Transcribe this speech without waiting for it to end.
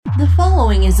The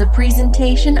following is a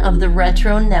presentation of the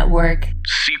Retro Network.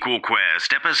 Sequel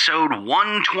Quest, episode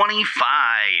 125,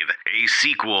 a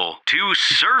sequel to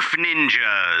Surf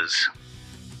Ninjas.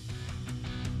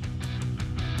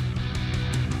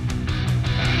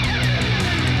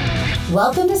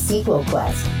 Welcome to Sequel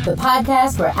Quest, the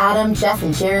podcast where Adam, Jeff,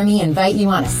 and Jeremy invite you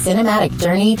on a cinematic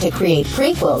journey to create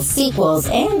prequels, sequels,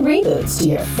 and reboots to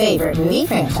your favorite movie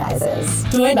franchises.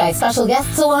 Joined by special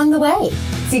guests along the way.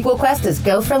 Sequel Quest is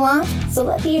go for launch, so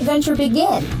let the adventure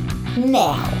begin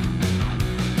now.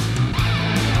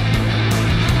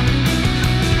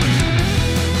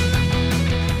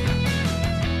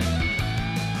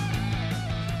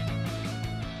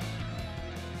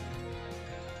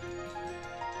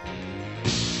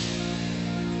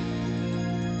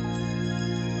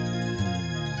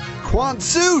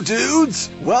 Kwanzaa, dudes!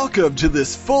 Welcome to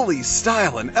this fully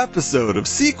styling episode of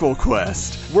Sequel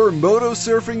Quest. We're moto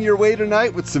surfing your way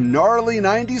tonight with some gnarly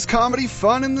 90s comedy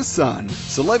fun in the sun.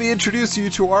 So let me introduce you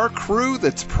to our crew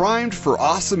that's primed for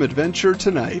awesome adventure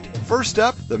tonight. First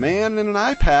up, the man in an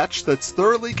eye patch that's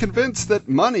thoroughly convinced that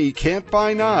money can't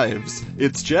buy knives.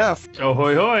 It's Jeff. Oh,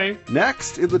 hoi hoi.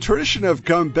 Next, in the tradition of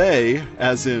Gumbay,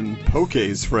 as in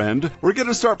Poke's friend, we're going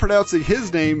to start pronouncing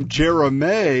his name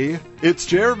Jeremy. It's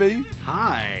Jeremy.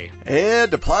 Hi.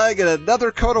 And applying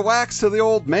another coat of wax to the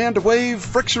old man-to-wave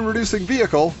friction-reducing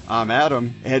vehicle, I'm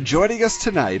Adam. And joining us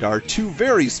tonight are two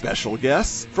very special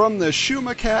guests from the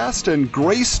Shumacast and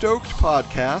Greystoked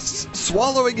podcasts,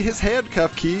 swallowing his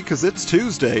handcuff key because it's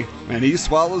Tuesday, and he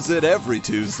swallows it every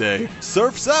Tuesday.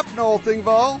 Surf's up, Noel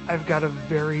Thingvall. I've got a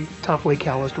very toughly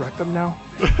calloused rectum now.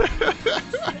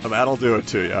 That'll do it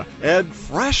to you. And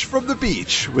fresh from the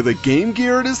beach, with a Game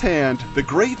Gear in his hand, the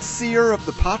great seer of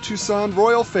the Patusan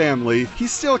royal family. He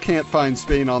still can't find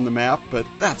Spain on the map, but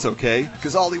that's okay,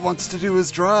 because all he wants to do is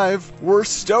drive. We're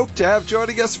stoked to have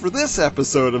joining us for this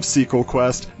episode of Sequel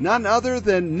Quest, none other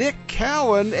than Nick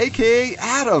Cowan, aka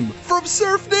Adam, from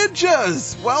Surf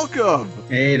Ninjas! Welcome!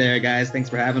 Hey there, guys. Thanks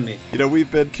for having me. You know,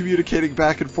 we've been communicating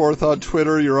back and forth on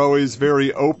Twitter. You're always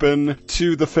very open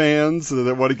to the fans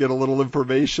that want to get a little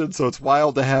information, so it's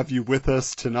wild to have you with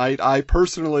us tonight. I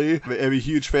personally am a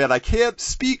huge fan. I can't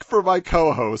speak for my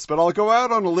co-host, but I'll go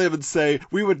out on a limb and say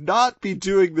we would not be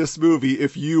doing this movie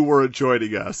if you weren't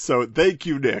joining us. So thank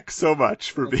you, Nick, so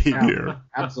much for being here.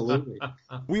 Absolutely.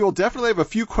 We will definitely have a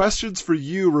few questions for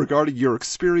you regarding your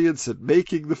experience at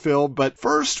making the film, but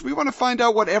first we want to find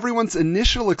out what everyone's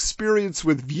initial experience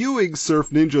with viewing Surf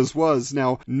Ninjas was.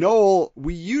 Now, Noel,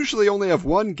 we usually only have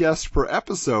one guest per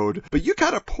episode, but you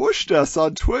kind of pushed us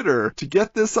on Twitter to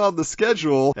get this on the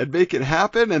schedule and make it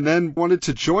happen, and then wanted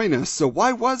to join us. So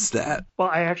why was that? Well,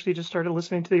 I actually just started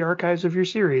listening to the archives of your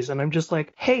series, and I'm just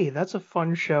like, hey, that's a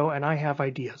fun show, and I have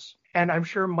ideas. And I'm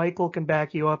sure Michael can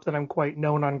back you up that I'm quite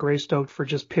known on Greystoked for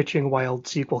just pitching wild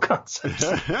sequel concepts.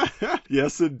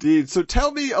 Yes, indeed. So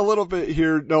tell me a little bit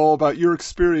here, Noel, about your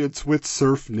experience with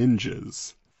Surf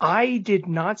Ninjas. I did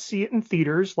not see it in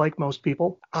theaters like most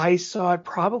people. I saw it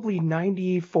probably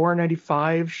 94,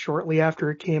 95, shortly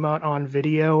after it came out on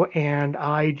video, and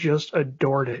I just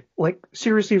adored it. Like,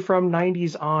 seriously, from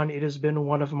 90s on, it has been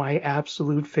one of my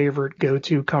absolute favorite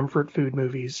go-to comfort food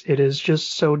movies. It is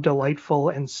just so delightful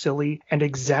and silly and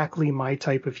exactly my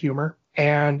type of humor.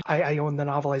 And I own the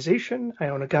novelization. I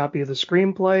own a copy of the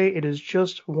screenplay. It is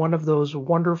just one of those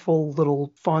wonderful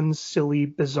little fun, silly,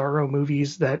 bizarro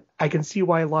movies that I can see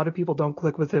why a lot of people don't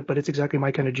click with it, but it's exactly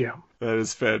my kind of jam. That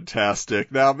is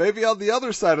fantastic. Now, maybe on the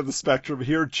other side of the spectrum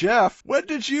here, Jeff, when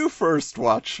did you first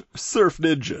watch Surf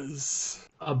Ninjas?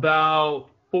 About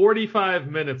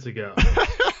 45 minutes ago.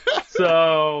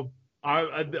 So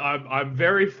I'm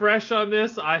very fresh on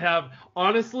this. I have,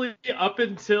 honestly, up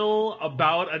until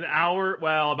about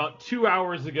about 2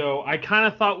 hours ago, I kind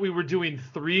of thought we were doing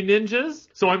Three Ninjas.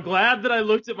 So I'm glad that I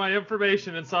looked at my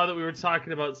information and saw that we were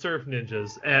talking about Surf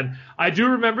Ninjas. And I do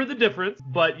remember the difference,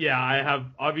 but yeah, I have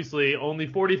obviously only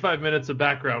 45 minutes of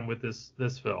background with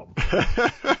this film.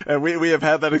 And we have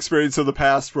had that experience in the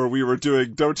past where we were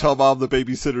doing Don't Tell Mom the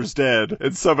Babysitter's Dead,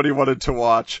 and somebody wanted to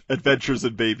watch Adventures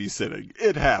in Babysitting.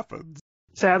 It happens.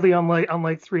 Sadly,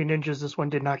 unlike Three Ninjas, this one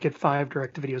did not get 5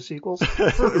 direct-to-video sequels.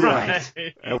 Right.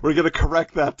 And we're going to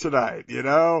correct that tonight, you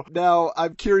know? Now,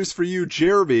 I'm curious for you,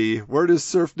 Jeremy, where does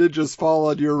Surf Ninjas fall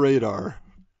on your radar?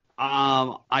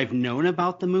 I've known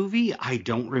about the movie. I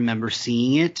don't remember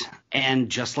seeing it. And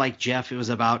just like Jeff, it was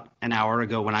about an hour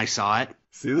ago when I saw it.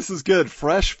 See, this is good.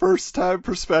 Fresh first-time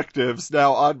perspectives.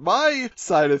 Now, on my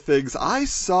side of things, I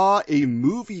saw a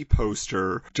movie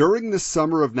poster during the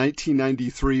summer of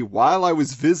 1993 while I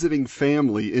was visiting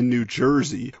family in New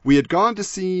Jersey. We had gone to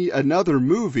see another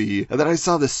movie, and then I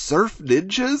saw the Surf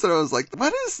Ninjas, and I was like,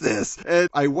 what is this? And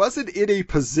I wasn't in a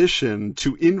position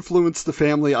to influence the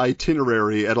family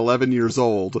itinerary at 11 years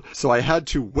old, so I had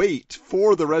to wait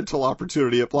for the rental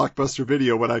opportunity at Blockbuster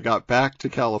Video when I got back to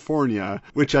California,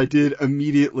 which I did immediately.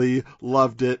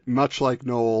 Loved it, much like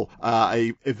Noel.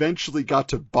 I eventually got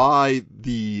to buy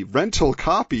the rental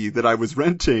copy that I was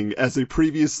renting as a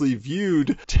previously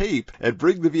viewed tape and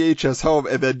bring the VHS home,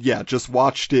 and then, just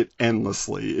watched it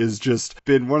endlessly. It's just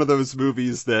been one of those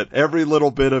movies that every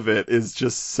little bit of it is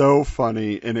just so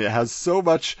funny, and it has so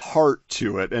much heart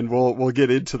to it, and we'll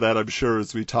get into that, I'm sure,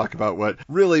 as we talk about what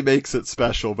really makes it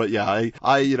special. But I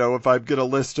if I'm gonna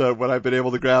list what I've been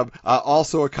able to grab,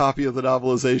 also a copy of the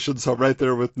novelization, so I'm right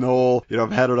there with Noel.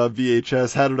 I've had it on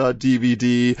VHS, had it on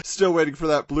DVD, still waiting for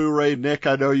that Blu-ray. Nick,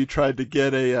 I know you tried to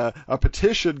get a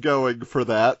petition going for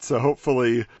that, so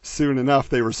hopefully soon enough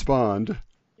they respond.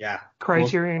 Yeah.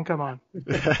 Criterion, come on.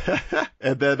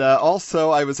 And then also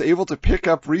I was able to pick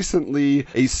up recently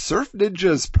a Surf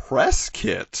Ninjas press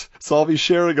kit. So I'll be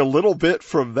sharing a little bit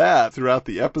from that throughout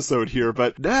the episode here.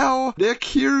 But now, Nick,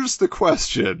 here's the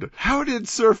question. How did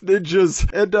Surf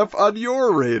Ninjas end up on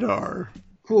your radar?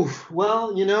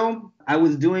 Well, I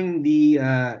was doing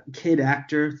the kid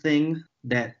actor thing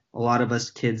that a lot of us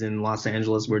kids in Los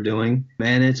Angeles were doing,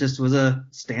 and it just was a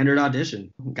standard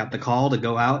audition. Got the call to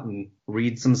go out and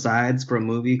read some sides for a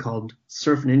movie called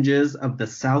Surf Ninjas of the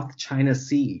South China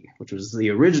Sea, which was the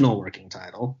original working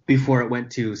title, before it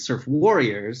went to Surf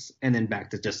Warriors and then back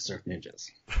to just Surf Ninjas.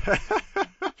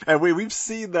 And we've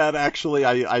seen that, actually.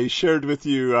 I shared with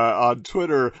you on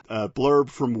Twitter a blurb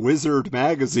from Wizard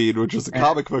Magazine, which is a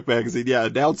comic book magazine,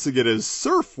 announcing it as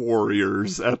Surf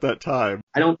Warriors at that time.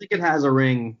 I don't think it has a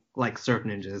ring like Surf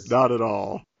Ninjas. Not at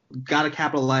all. Got to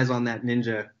capitalize on that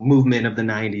ninja movement of the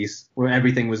 90s where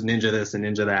everything was ninja this and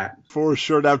ninja that. For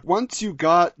sure. Now, once you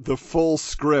got the full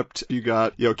script, you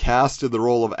got, cast in the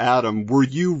role of Adam, were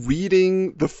you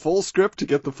reading the full script to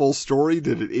get the full story?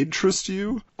 Did it interest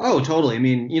you? Oh, totally. I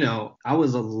mean, I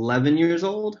was 11 years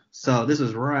old, so this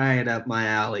was right up my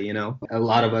alley, A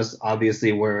lot of us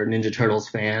obviously were Ninja Turtles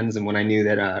fans, and when I knew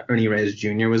that Ernie Reyes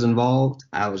Jr. was involved,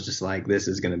 I was just like, this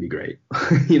is going to be great.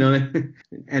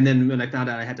 And then when I found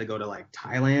out I had to go to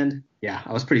Thailand,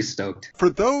 I was pretty stoked. For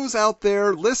those out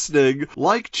there listening,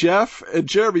 like Jeff and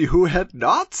Jeremy, who had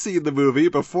not seen the movie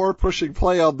before pushing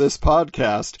play on this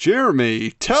podcast,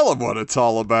 Jeremy, tell them what it's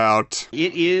all about.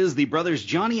 It is the brothers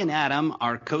Johnny and Adam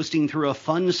are coasting through a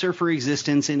fun surfer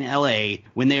existence in L.A.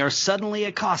 when they are suddenly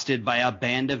accosted by a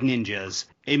band of ninjas.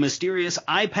 A mysterious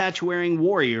eye-patch-wearing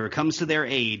warrior comes to their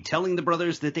aid, telling the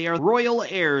brothers that they are royal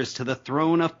heirs to the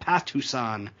throne of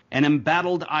Patusan, an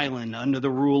embattled island under the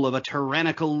rule of a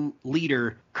tyrannical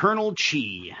leader, Colonel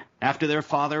Chi. After their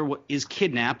father is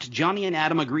kidnapped, Johnny and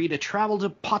Adam agree to travel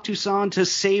to Patusan to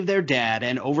save their dad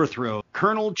and overthrow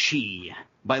Colonel Chi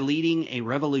by leading a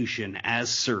revolution as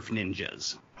surf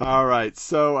ninjas. All right,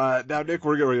 so now, Nick,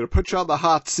 we're going to put you on the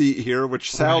hot seat here,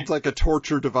 which sounds like a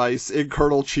torture device in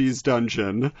Colonel Chi's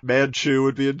dungeon. Manchu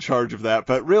would be in charge of that.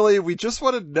 But really, we just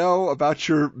want to know about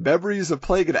your memories of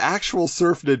playing an actual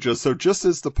surf ninja. So just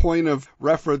as the point of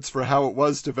reference for how it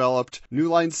was developed, New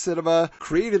Line Cinema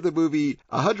created the movie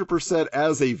 100%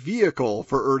 as a vehicle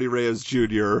for Ernie Reyes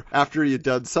Jr. after he had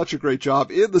done such a great job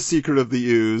in The Secret of the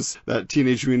Ooze, that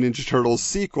Teenage Mutant Ninja Turtles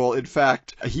sequel. In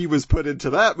fact, he was put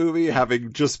into that movie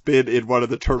having just been in one of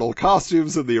the turtle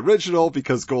costumes in the original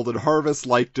because Golden Harvest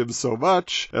liked him so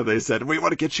much, and they said, we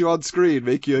want to get you on screen,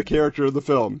 make you a character in the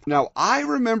film. Now, I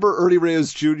remember Ernie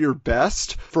Reyes Jr.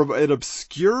 best from an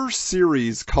obscure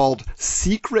series called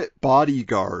Secret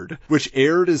Bodyguard, which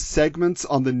aired as segments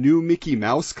on the new Mickey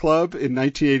Mouse Club in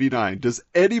 1989. Does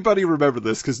anybody remember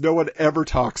this? Because no one ever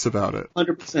talks about it.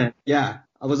 100%. Yeah,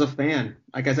 I was a fan.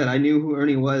 Like I said, I knew who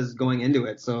Ernie was going into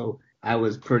it, so I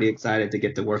was pretty excited to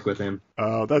get to work with him.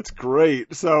 Oh, that's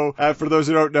great. So, for those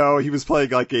who don't know, he was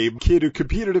playing like a kid who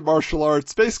competed in martial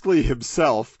arts, basically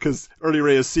himself, because Ernie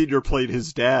Reyes Sr. played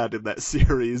his dad in that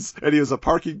series. And he was a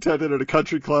parking attendant at a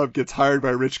country club, gets hired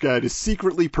by a rich guy to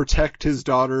secretly protect his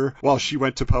daughter while she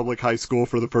went to public high school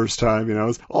for the first time.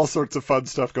 All sorts of fun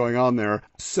stuff going on there.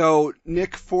 So,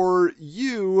 Nick, for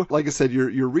you, like I said,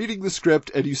 you're reading the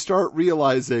script and you start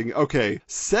realizing, okay,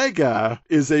 Sega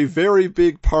is a very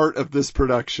big part of of this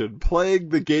production, playing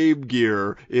the Game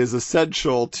Gear is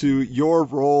essential to your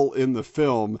role in the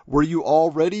film. Were you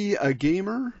already a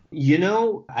gamer? You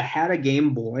know, I had a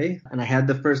Game Boy and I had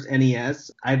the first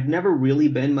NES. I've never really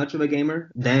been much of a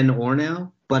gamer then or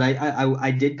now, but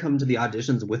I did come to the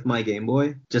auditions with my Game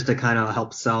Boy just to kind of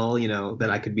help sell, you know, that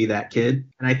I could be that kid.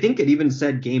 And I think it even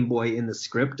said Game Boy in the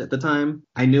script at the time.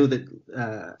 I knew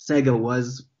that Sega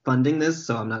was funding this,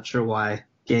 so I'm not sure why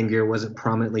Game Gear wasn't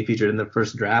prominently featured in the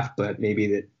first draft, but maybe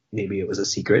it was a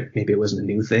secret. Maybe it wasn't a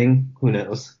new thing. Who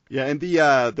knows? Yeah, and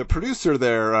the producer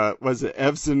there, was it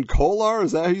Evzen Kolar?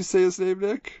 Is that how you say his name,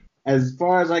 Nick? As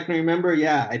far as I can remember,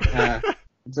 yeah.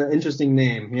 It's an interesting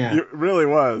name, yeah. It really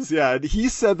was, yeah. And he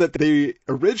said that they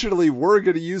originally were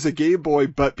going to use a Game Boy,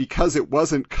 but because it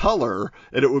wasn't color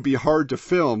and it would be hard to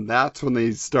film, that's when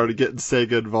they started getting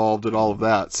Sega involved and all of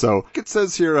that. So it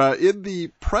says here in the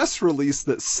press release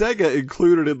that Sega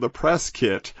included in the press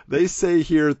kit, they say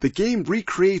here, the game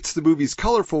recreates the movie's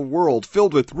colorful world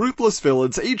filled with ruthless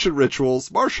villains, ancient rituals,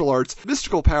 martial arts,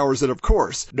 mystical powers, and of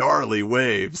course, gnarly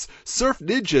waves. Surf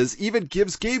Ninjas even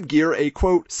gives Game Gear a,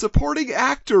 quote, supporting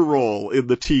actor role in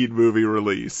the teen movie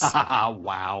release.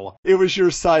 Wow. It was your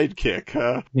sidekick,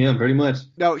 huh? Yeah, pretty much.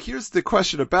 Now, here's the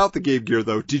question about the Game Gear,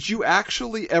 though. Did you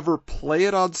actually ever play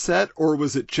it on set, or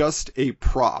was it just a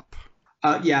prop?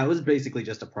 Yeah, it was basically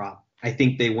just a prop. I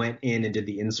think they went in and did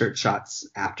the insert shots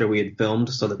after we had filmed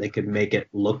so that they could make it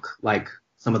look like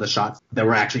some of the shots that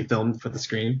were actually filmed for the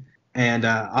screen. And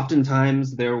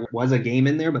oftentimes there was a game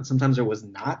in there, but sometimes there was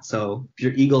not. So if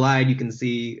you're eagle-eyed, you can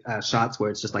see shots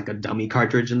where it's just like a dummy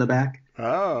cartridge in the back.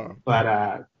 Oh.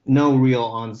 But no real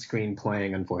on-screen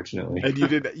playing, unfortunately. And you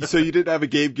didn't have a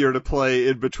Game Gear to play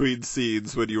in between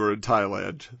scenes when you were in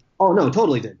Thailand? Oh, no,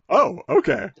 totally did. Oh,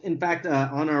 okay. In fact,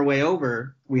 on our way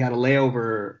over, we had a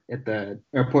layover at the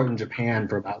airport in Japan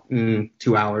for about 2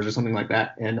 hours or something like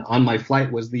that. And on my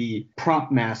flight was the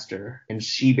prop master, and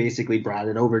she basically brought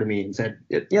it over to me and said,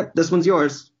 yep, this one's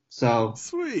yours. So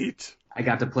sweet. I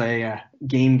got to play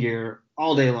Game Gear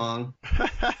all day long.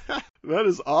 That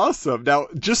is awesome. Now,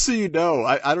 just so you know,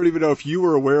 I don't even know if you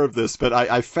were aware of this, but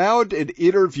I found an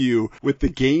interview with the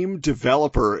game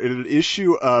developer in an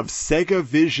issue of Sega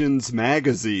Visions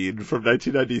magazine from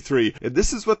 1993. And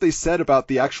this is what they said about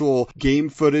the actual game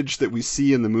footage that we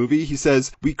see in the movie. He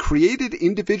says, we created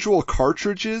individual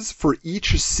cartridges for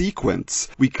each sequence.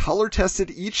 We color tested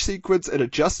each sequence and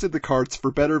adjusted the carts for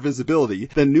better visibility.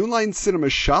 Then New Line Cinema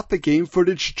shot the game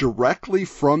footage directly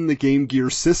from the Game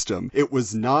Gear system. It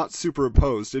was not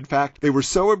superimposed. In fact, they were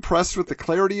so impressed with the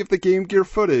clarity of the Game Gear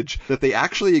footage that they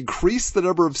actually increased the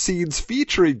number of scenes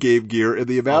featuring Game Gear and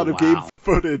the amount of game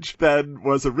footage than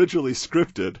was originally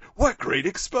scripted. What great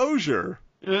exposure!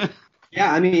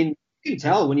 Yeah, I mean, you can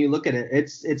tell when you look at it,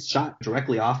 it's shot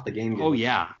directly off the Game Gear. Oh,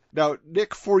 yeah. Now,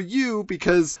 Nick, for you,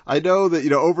 because I know that,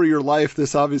 over your life,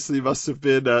 this obviously must have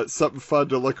been something fun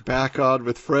to look back on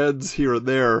with friends here and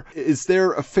there. Is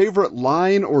there a favorite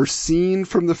line or scene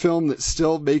from the film that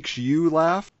still makes you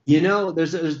laugh?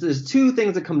 There's two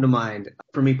things that come to mind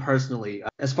for me personally.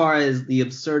 As far as the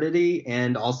absurdity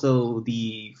and also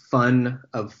the fun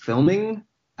of filming,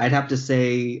 I'd have to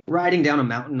say riding down a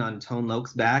mountain on Tone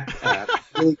Loc's back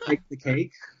really takes the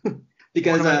cake.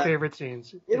 Because one of my favorite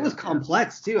scenes. It was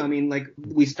complex too. I mean, like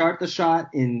we start the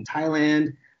shot in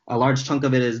Thailand. A large chunk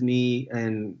of it is me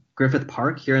and Griffith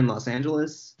Park here in Los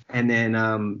Angeles, and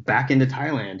then back into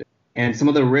Thailand. And some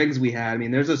of the rigs we had. I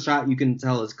mean, there's a shot you can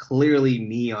tell is clearly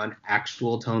me on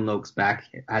actual Tone Loc's back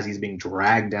as he's being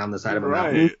dragged down the side of a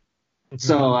mountain.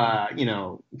 So,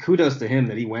 kudos to him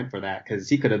that he went for that, because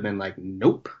he could have been like,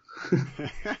 nope. And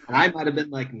I might have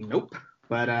been like, nope.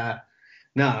 But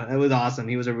no, it was awesome.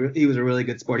 He was a really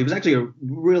good sport. He was actually a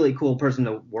really cool person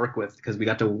to work with, because we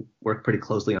got to work pretty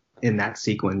closely in that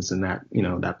sequence and that,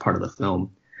 that part of the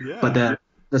film. Yeah. But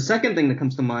the second thing that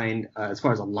comes to mind as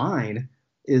far as a line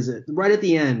is right at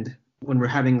the end when we're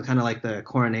having kind of like the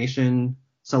coronation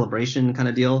celebration kind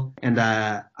of deal. And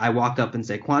I walk up and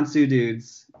say, Kwanzaa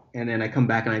dudes. And then I come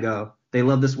back and I go, they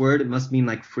love this word. It must mean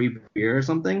like free beer or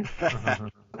something.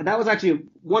 That was actually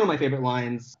one of my favorite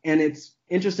lines. And it's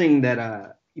interesting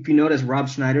that if you notice, Rob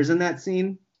Schneider's in that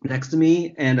scene next to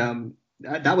me. And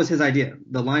that was his idea.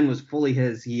 The line was fully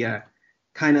his. He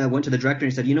kind of went to the director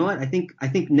and he said, you know what? I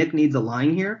think Nick needs a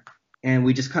line here. And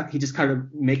he just kind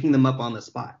of making them up on the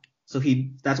spot. So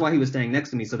that's why he was standing next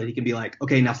to me, so that he could be like,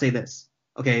 okay, now say this.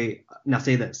 Okay, now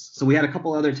say this. So we had a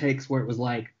couple other takes where it was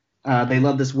like, they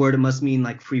love this word. It must mean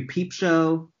like free peep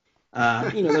show.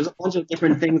 There's a bunch of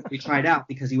different things we tried out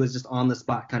because he was just on the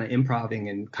spot kind of improvising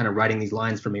and kind of writing these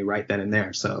lines for me right then and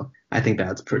there. So I think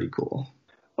that's pretty cool.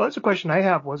 Well, that's a question I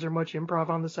have. Was there much improv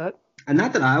on the set? And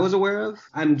not that I was aware of.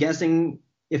 I'm guessing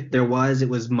if there was, it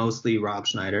was mostly Rob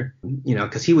Schneider,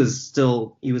 because he was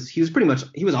on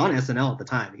SNL at the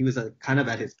time. He was kind of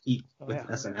at his peak with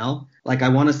SNL. Like, I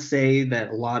want to say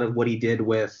that a lot of what he did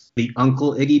with the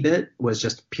Uncle Iggy bit was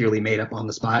just purely made up on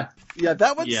the spot. Yeah,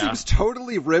 that one seems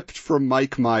totally ripped from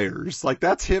Mike Myers. Like,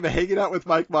 that's him hanging out with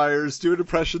Mike Myers, doing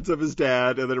impressions of his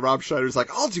dad, and then Rob Schneider's like,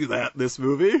 I'll do that in this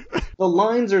movie. The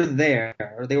lines are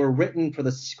there. They were written for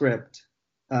the script.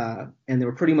 And they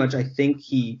were pretty much, I think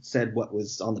he said what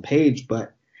was on the page,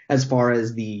 but as far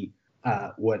as the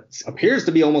what appears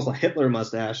to be almost a Hitler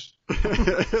mustache,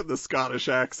 the Scottish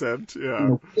accent, yeah,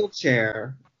 the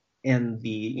wheelchair, and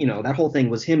the that whole thing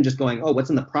was him just going, oh, what's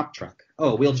in the prop truck?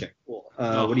 Oh, wheelchair, cool.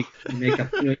 What do you make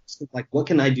up? Like, what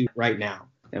can I do right now?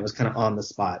 And it was kind of on the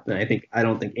spot, and I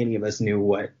don't think any of us knew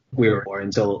what we were for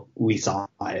until we saw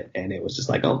it, and it was just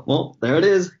like, oh, well, there it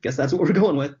is. Guess that's what we're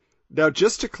going with. Now,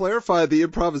 just to clarify the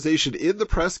improvisation, in the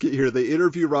press kit here, they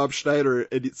interview Rob Schneider,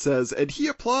 and it says, and he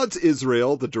applauds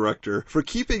Israel, the director, for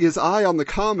keeping his eye on the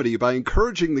comedy by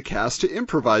encouraging the cast to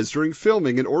improvise during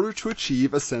filming in order to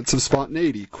achieve a sense of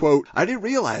spontaneity. Quote, I didn't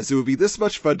realize it would be this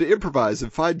much fun to improvise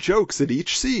and find jokes in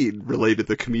each scene, related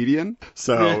the comedian.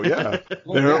 So, yeah, it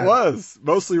was.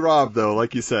 Mostly Rob, though,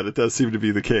 like you said, it does seem to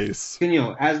be the case.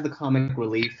 As the comic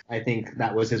relief, I think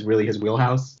that was his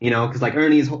wheelhouse, because like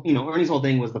Ernie's whole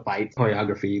thing was the fight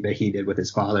choreography that he did with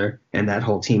his father and that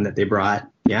whole team that they brought.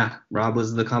 Yeah, Rob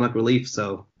was the comic relief.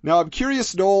 So now I'm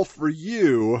curious, Noel, for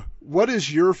you, what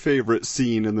is your favorite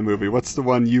scene in the movie? What's the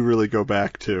one you really go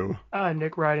back to?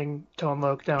 Nick riding Tone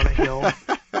Loc down a hill.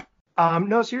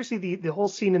 No, seriously, the whole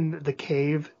scene in the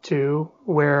cave, too,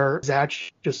 where Zach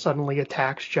just suddenly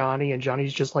attacks Johnny and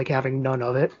Johnny's just, like, having none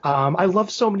of it. I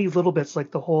love so many little bits, like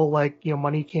the whole, like,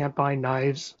 money can't buy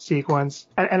knives sequence.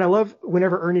 And I love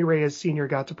whenever Ernie Reyes Sr.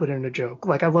 got to put in a joke.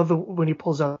 Like, I love when he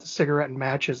pulls out the cigarette and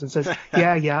matches and says,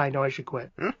 yeah, I know I should quit.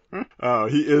 Oh,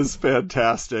 he is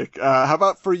fantastic. How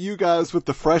about for you guys with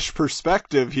the fresh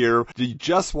perspective here? You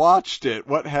just watched it.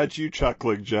 What had you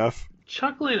chuckling, Jeff?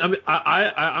 Chuckling. I mean,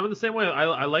 I'm in the same way.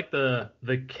 I like the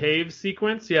cave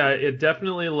sequence. Yeah, it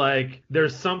definitely, like,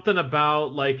 there's something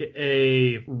about like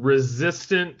a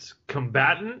resistant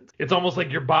combatant. It's almost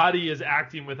like your body is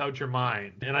acting without your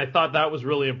mind, and I thought that was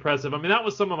really impressive. I mean, that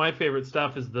was some of my favorite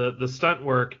stuff. Is the stunt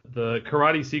work, the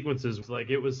karate sequences. Like,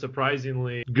 it was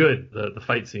surprisingly good. The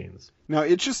fight scenes. Now,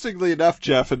 interestingly enough,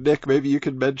 Jeff and Nick, maybe you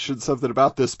can mention something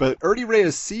about this, but Ernie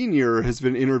Reyes Sr. has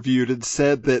been interviewed and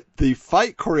said that the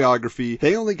fight choreography,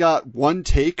 they only got one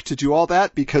take to do all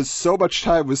that because so much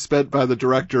time was spent by the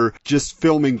director just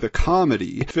filming the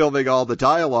comedy, filming all the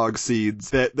dialogue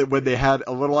scenes, that when they had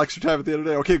a little extra time at the end of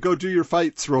the day, okay, go do your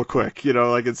fights real quick,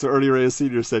 and so Ernie Reyes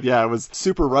Sr. said, yeah, it was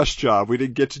super rush job. We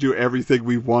didn't get to do everything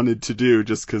we wanted to do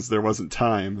just because there wasn't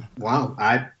time. Wow,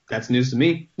 that's news to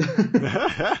me.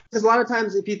 Because a lot of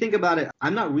times, if you think about it,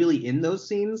 I'm not really in those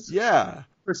scenes. Yeah.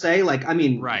 Per se, like, I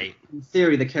mean, right. In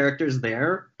theory, the character's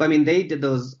there. But I mean, they did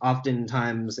those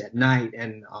oftentimes at night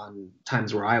and on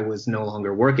times where I was no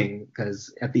longer working,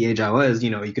 because at the age I was,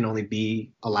 you can only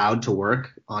be allowed to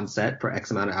work on set for X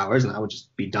amount of hours, and I would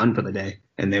just be done for the day.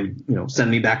 And they would,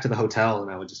 send me back to the hotel,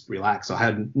 and I would just relax. So I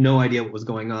had no idea what was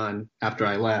going on after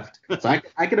I left. So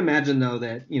I could imagine, though,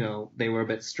 that, they were a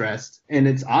bit stressed. And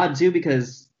it's odd, too,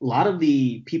 because a lot of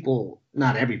the people,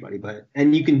 not everybody,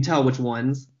 and you can tell which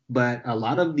ones, but a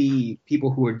lot of the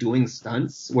people who were doing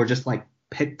stunts were just, like,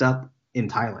 picked up in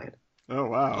Thailand. Oh,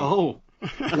 wow. Oh.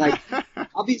 Like,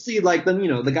 obviously, like,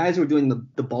 the guys who were doing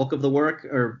the bulk of the work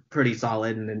are pretty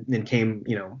solid and then came,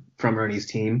 from Ernie's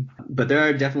team. But there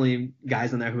are definitely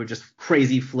guys in there who are just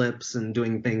crazy flips and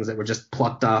doing things that were just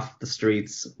plucked off the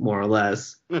streets, more or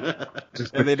less.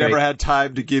 And they never had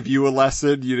time to give you a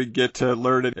lesson? You didn't get to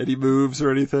learn any moves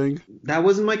or anything? That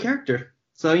wasn't my character.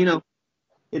 So,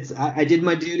 I did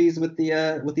my duties with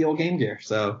the old Game Gear,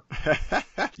 so.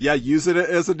 Yeah, using it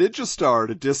as a ninja star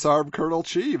to disarm Colonel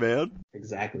Chi, man.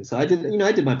 Exactly. So I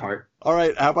did my part. All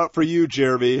right, how about for you,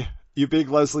 Jeremy? You big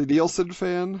Leslie Nielsen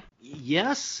fan?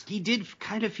 Yes, he did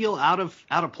kind of feel out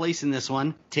of place in this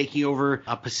one, taking over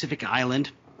a Pacific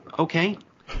island. Okay,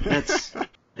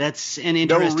 that's an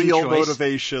interesting No real choice.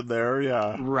 Motivation there,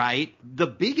 yeah. Right. The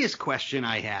biggest question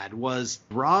I had was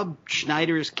Rob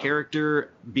Schneider's character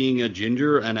being a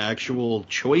ginger an actual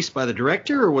choice by the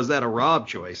director, or was that a Rob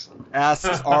choice?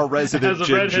 Asks our resident As a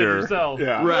ginger. redhead yourself.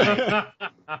 Yeah. Right.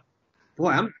 Boy,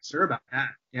 I'm not sure about that.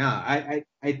 Yeah,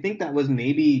 I think that was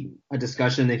maybe a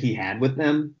discussion that he had with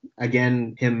them.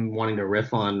 Again, him wanting to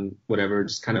riff on whatever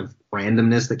just kind of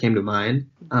randomness that came to mind.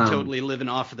 Totally living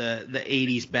off the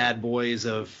 80s bad boys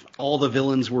of all the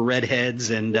villains were redheads,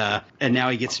 and now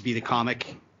he gets to be the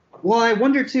comic Well, I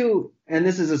wonder too, and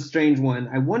this is a strange one,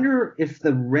 I wonder if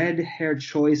the red hair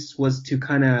choice was to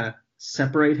kind of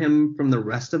separate him from the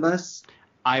rest of us.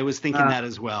 I was thinking that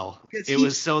as well. It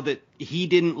was so that he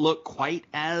didn't look quite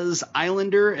as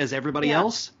Islander as everybody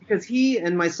else. Because he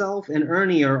and myself and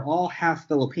Ernie are all half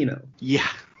Filipino. Yeah.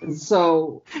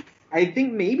 So I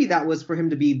think maybe that was for him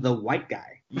to be the white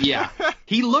guy. Yeah.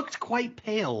 He looked quite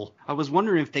pale. I was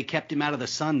wondering if they kept him out of the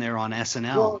sun there on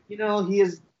SNL. Well, you know, he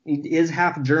is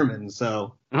half German,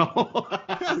 so.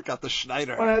 Got the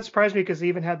Schneider. Well, that surprised me because he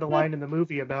even had the line in the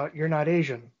movie about "you're not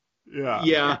Asian."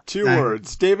 Yeah. 2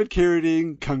 words. David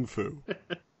Carradine, Kung Fu.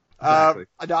 Exactly.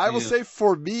 Now, I will say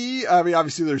for me, I mean,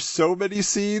 obviously there's so many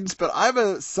scenes, but I'm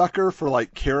a sucker for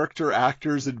like character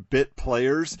actors and bit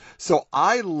players. So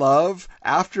I love,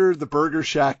 after the Burger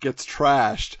Shack gets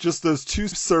trashed, just those 2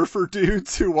 surfer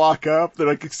dudes who walk up. They're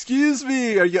like, "Excuse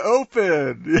me, are you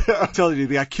open?" Yeah, I'm telling you,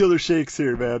 they got killer shakes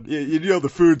here, man. You know the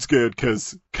food's good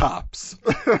because cops.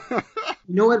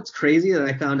 You know what's crazy that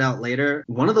I found out later?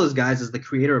 One of those guys is the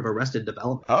creator of Arrested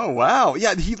Development. Oh, wow.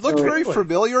 Yeah, he looked very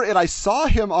familiar, and I saw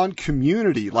him on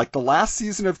Community. Like, the last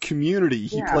season of Community,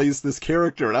 he plays this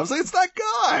character, and I was like, it's that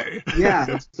guy!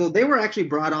 Yeah, so they were actually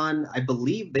brought on, I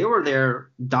believe they were there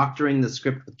doctoring the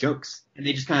script with jokes. And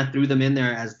they just kind of threw them in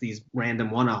there as these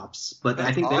random one-offs. But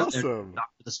I think they were there to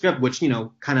doctor the script, which, you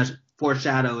know, kind of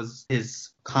foreshadows his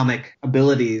comic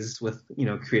abilities with, you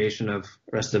know, creation of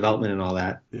Arrested Development and all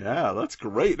that. Yeah, that's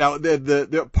great. Now,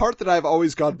 the part that I've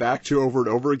always gone back to over and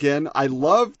over again, I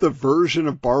love the version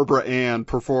of Barbara Ann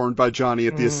performed by Johnny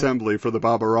at the Assembly for the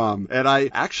Baba Ram. And I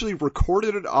actually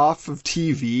recorded it off of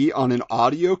TV on an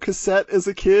audio cassette as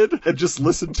a kid and just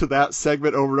listened to that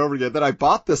segment over and over again. Then I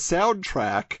bought the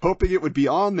soundtrack, hoping it would be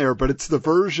on there, but it's the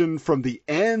version from the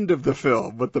end of the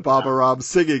film with the Baba Ram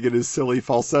singing in his silly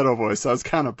falsetto voice. So I was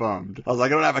kind of bummed. I was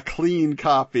like, I don't have a clean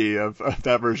copy of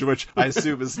that version, which I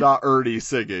assume is not Ernie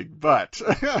singing, but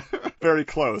very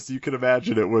close. You can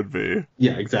imagine it would be.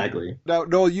 Yeah, exactly. Now,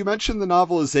 Noel, you mentioned the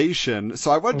novelization,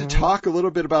 so I wanted to talk a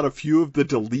little bit about a few of the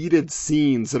deleted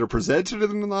scenes that are presented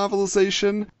in the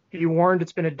novelization. Be warned,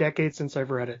 it's been a decade since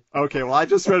I've read it. Okay, well, I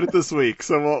just read it this week,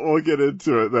 so we'll get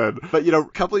into it then. But, you know, a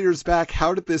couple of years back,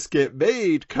 How Did This Get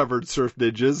Made covered Surf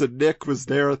Ninjas, and Nick was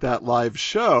there at that live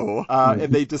show,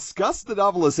 and they discussed the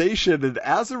novelization, and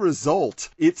as a result,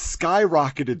 it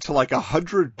skyrocketed to like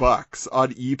 $100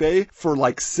 on eBay for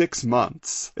like 6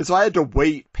 months. And so I had to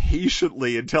wait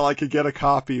patiently until I could get a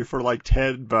copy for like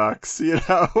 $10, you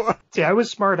know? See, I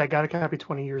was smart. I got a copy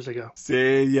 20 years ago.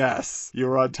 See, yes, you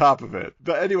were on top of it.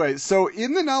 But anyway, so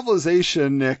in the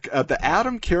novelization, Nick, the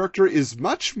Adam character is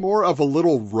much more of a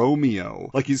little Romeo.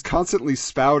 Like, he's constantly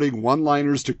spouting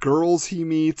one-liners to girls he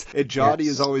meets, and Johnny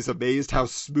is always amazed how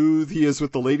smooth he is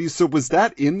with the ladies. So was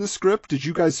that in the script? Did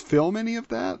you guys film any of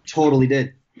that? Totally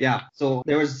did. Yeah. So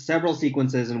there was several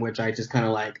sequences in which I just kind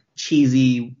of like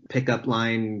cheesy pickup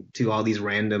line to all these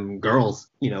random girls.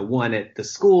 You know, one at the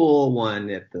school, one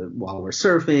at while we're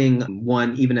surfing,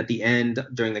 one even at the end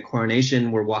during the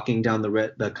coronation. We're walking down the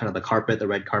red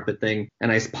carpet thing,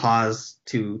 and I pause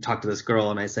to talk to this girl,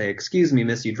 and I say, "Excuse me,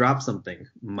 miss, you dropped something.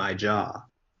 My jaw."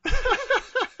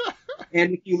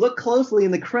 And if you look closely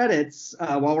in the credits,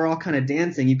 while we're all kind of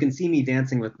dancing, you can see me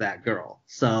dancing with that girl.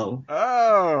 So,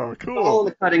 oh, cool. All on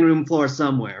the cutting room floor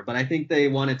somewhere. But I think they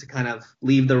wanted to kind of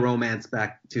leave the romance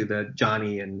back to the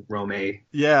Johnny and Romay.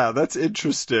 Yeah, that's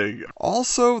interesting.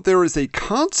 Also, there is a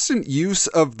constant use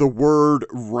of the word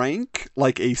rank,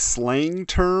 like a slang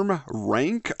term,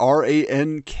 rank,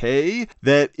 R-A-N-K,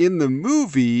 that in the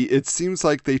movie, it seems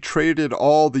like they traded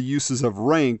all the uses of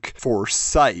rank for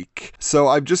psych. So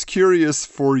I'm just curious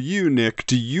for you, Nick,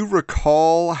 do you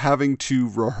recall having to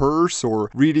rehearse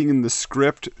or reading in the script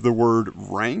the word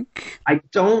rank? I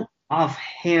don't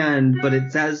offhand, but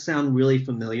it does sound really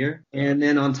familiar. And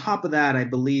then on top of that, I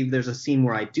believe there's a scene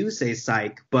where I do say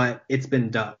psych, but it's been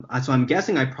dubbed. So I'm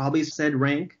guessing I probably said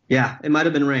rank. Yeah, it might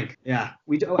have been rank. Yeah.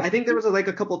 I think there was like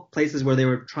a couple places where they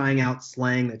were trying out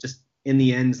slang that just in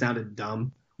the end sounded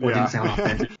dumb. Or didn't sound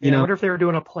authentic. I wonder if they were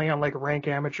doing a play on like rank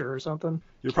amateur or something.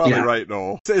 You're probably right,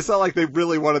 Noel. It's not like they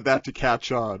really wanted that to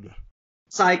catch on.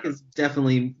 Psych is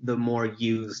definitely the more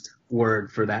used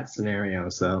word for that scenario.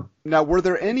 So now, were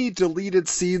there any deleted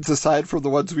scenes aside from the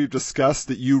ones we've discussed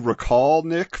that you recall,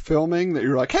 Nick, filming that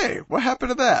you're like, hey, what happened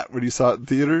to that when you saw it in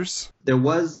theaters? There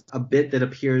was a bit that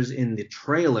appears in the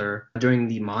trailer during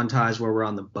the montage where we're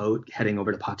on the boat heading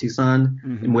over to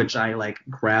Patusan, in which I like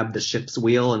grab the ship's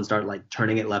wheel and start like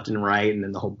turning it left and right, and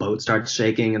then the whole boat starts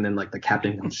shaking, and then like the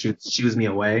captain shoos me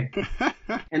away.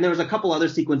 And there was a couple other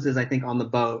sequences, I think, on the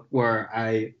boat where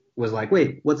I was like,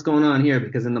 wait, what's going on here?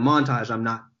 Because in the montage, I'm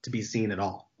not to be seen at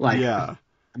all. Like, yeah.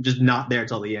 I'm just not there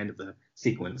till the end of the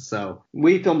sequence. So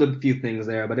we filmed a few things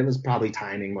there, but it was probably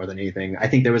timing more than anything. I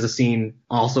think there was a scene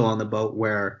also on the boat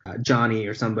where Johnny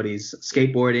or somebody's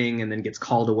skateboarding and then gets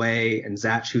called away, and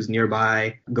Zatch, who's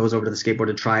nearby, goes over to the skateboard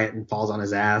to try it and falls on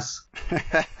his ass.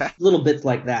 Little bits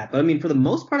like that. But I mean, for the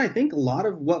most part, I think a lot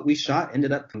of what we shot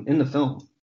ended up in the film.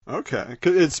 Okay.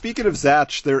 And speaking of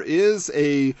Zatch, there is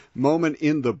a moment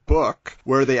in the book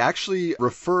where they actually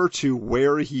refer to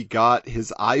where he got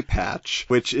his eye patch,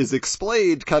 which is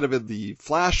explained kind of in the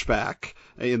flashback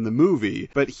in the movie.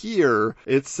 But here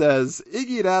it says,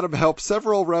 Iggy and Adam helped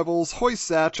several rebels hoist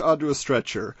Zatch onto a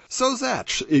stretcher. So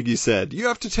Zatch, Iggy said, you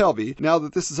have to tell me, now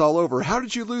that this is all over, how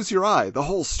did you lose your eye? The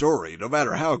whole story, no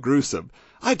matter how gruesome.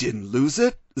 I didn't lose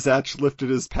it. Zatch lifted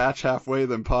his patch halfway,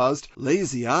 then paused.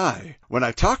 Lazy eye. When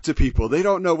I talk to people, they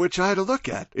don't know which eye to look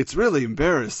at. It's really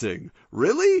embarrassing.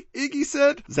 Really? Iggy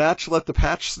said. Zatch let the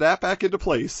patch snap back into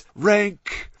place.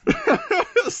 Rank.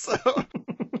 So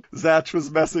Zatch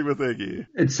was messing with Iggy.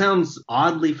 It sounds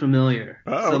oddly familiar.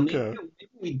 Oh, so okay. Maybe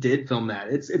we did film that.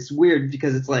 It's weird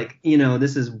because it's like, you know,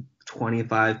 this is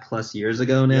 25 plus years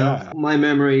ago now. Yeah. My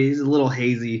memory is a little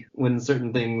hazy when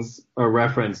certain things are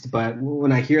referenced, but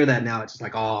when I hear that now, it's just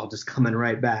like, oh, just coming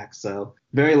right back. So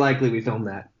very likely we filmed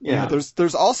that. Yeah,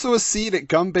 there's also a scene at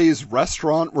Gumbei's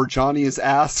restaurant where Johnny is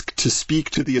asked to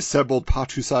speak to the assembled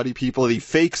Patusani people, and he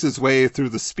fakes his way through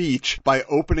the speech by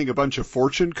opening a bunch of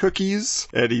fortune cookies,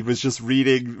 and he was just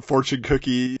reading fortune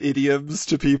cookie idioms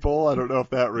to people. I don't know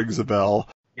if that rings a bell.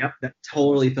 Yep, that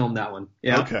totally filmed that one.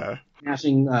 Yeah. Okay.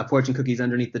 Smashing fortune cookies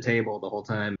underneath the table the whole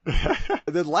time.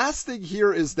 And then last thing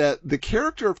here is that the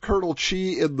character of Colonel Chi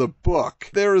in the book,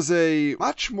 there is a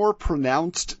much more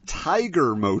pronounced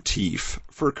tiger motif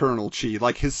for Colonel Chi.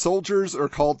 Like, his soldiers are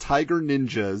called tiger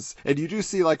ninjas, and you do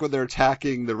see, like, when they're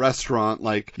attacking the restaurant,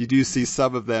 like, you do see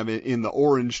some of them in the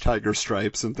orange tiger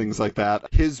stripes and things like that.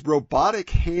 His robotic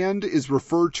hand is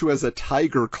referred to as a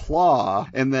tiger claw,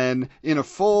 and then in a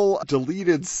full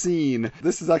deleted scene,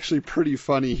 this is actually pretty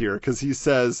funny here, because he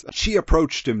says, Chi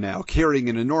approached him now, carrying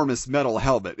an enormous metal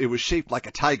helmet. It was shaped like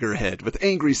a tiger head, with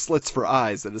angry slits for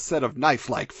eyes and a set of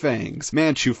knife-like fangs.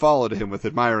 Manchu followed him with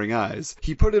admiring eyes.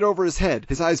 He put it over his head.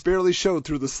 His eyes barely showed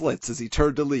through the slits as he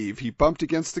turned to leave. He bumped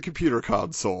against the computer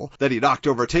console. Then he knocked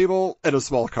over a table and a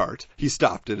small cart. He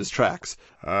stopped in his tracks.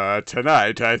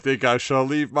 Tonight I think I shall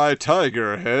leave my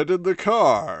tiger head in the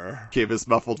car, came his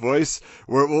muffled voice,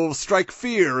 where it will strike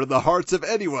fear in the hearts of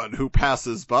anyone who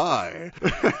passes by.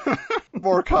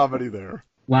 More comedy there.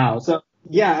 Wow. So,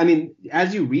 yeah, I mean,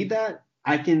 as you read that,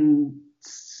 I can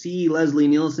see Leslie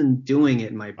Nielsen doing it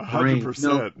in my brain.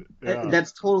 100%. Yeah.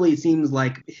 That's totally seems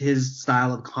like his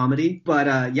style of comedy.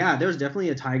 But yeah, there's definitely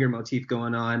a tiger motif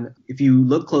going on. If you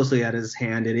look closely at his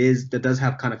hand, that does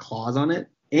have kind of claws on it.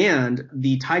 And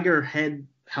the tiger head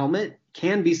helmet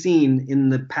can be seen in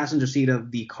the passenger seat of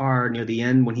the car near the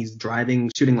end when he's driving,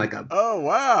 shooting like a... Oh,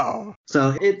 wow.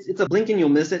 So it's a blink and you'll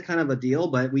miss it kind of a deal,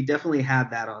 but we definitely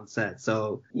had that on set.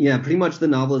 So yeah, pretty much the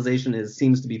novelization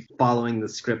seems to be following the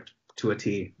script to a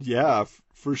T. Yeah,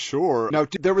 for sure. Now,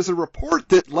 there was a report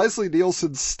that Leslie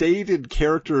Nielsen stayed in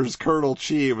character as Colonel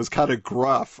Chi. It was kind of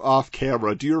gruff off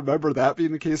camera. Do you remember that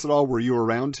being the case at all? Were you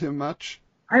around him much?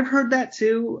 I've heard that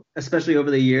too, especially over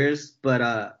the years,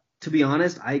 but to be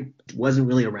honest, I wasn't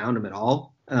really around him at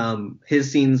all.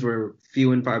 His scenes were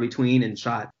few and far between and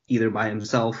shot either by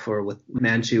himself or with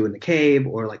Manchu in the cave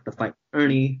or like the fight with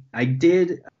Ernie. I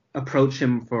did approach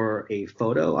him for a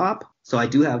photo op, so I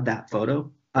do have that photo.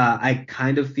 I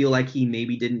kind of feel like he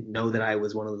maybe didn't know that I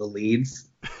was one of the leads.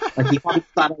 Like he probably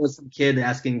thought I was some kid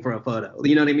asking for a photo.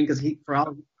 You know what I mean? Because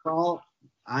for all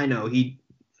I know, he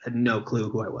had no clue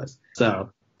who I was.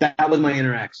 So that was my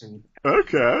interaction.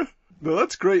 Okay. No,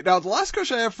 that's great. Now, the last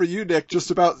question I have for you, Nick,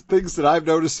 just about things that I've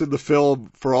noticed in the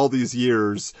film for all these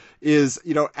years is,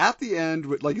 you know, at the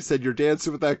end, like you said, you're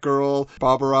dancing with that girl,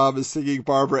 Baba Ram is singing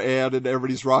Barbara Ann, and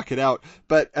everybody's rocking out.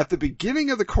 But at the beginning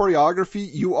of the choreography,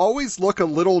 you always look a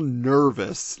little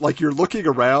nervous, like you're looking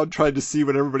around trying to see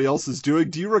what everybody else is doing.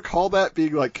 Do you recall that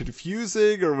being, like,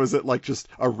 confusing, or was it, like, just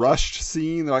a rushed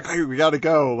scene? They're like, hey, we gotta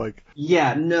go, like...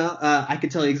 Yeah, no, I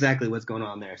can tell you exactly what's going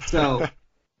on there. So...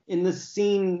 In the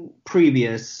scene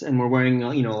previous, and we're wearing,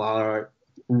 you know, our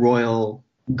royal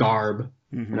garb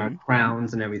and our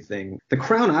crowns and everything. The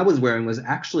crown I was wearing was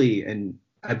actually,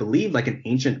 I believe, like an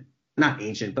ancient, not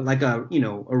ancient, but like a, you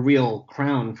know, a real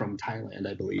crown from Thailand,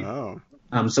 I believe. Oh.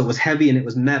 So it was heavy and it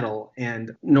was metal.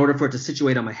 And in order for it to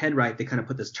situate on my head right, they kind of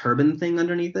put this turban thing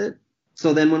underneath it.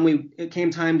 So then when it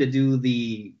came time to do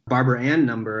the Barbara Ann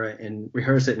number and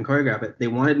rehearse it and choreograph it, they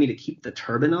wanted me to keep the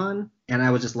turban on. And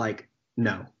I was just like,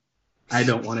 no. I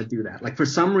don't want to do that. Like, for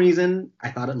some reason,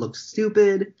 I thought it looked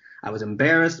stupid. I was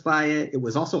embarrassed by it. It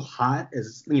was also hot,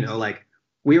 as you know, like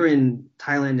we were in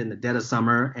Thailand in the dead of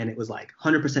summer and it was like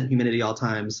 100% humidity all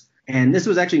times. And this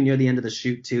was actually near the end of the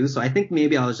shoot too. So I think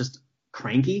maybe I was just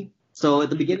cranky. So at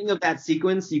the beginning of that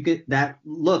sequence, that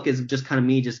look is just kind of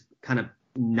me just kind of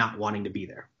not wanting to be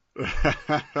there.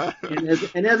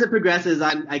 and as it progresses,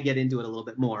 I get into it a little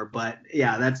bit more. But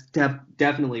yeah, that's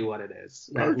definitely what it is.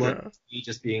 That look, me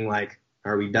just being like,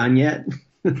 are we done yet?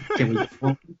 Can we go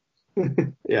home?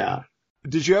 Yeah.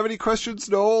 Did you have any questions,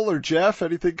 Noel or Jeff?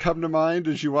 Anything come to mind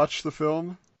as you watched the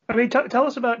film? I mean, tell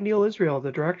us about Neil Israel,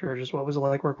 the director. Just what was it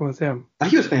like working with him?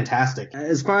 He was fantastic.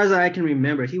 As far as I can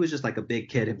remember, he was just like a big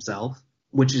kid himself,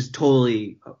 which is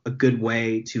totally a good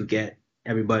way to get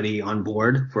everybody on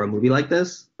board for a movie like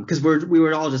this. Because we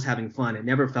were all just having fun. It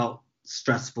never felt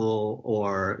stressful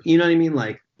or, you know what I mean?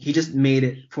 Like, he just made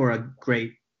it for a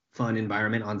great, fun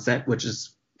environment on set, which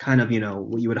is kind of,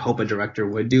 what you would hope a director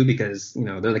would do because,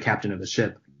 they're the captain of the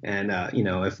ship. And,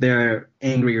 if they're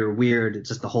angry or weird, it's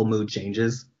just the whole mood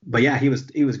changes. But yeah, he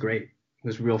was great. It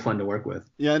was real fun to work with.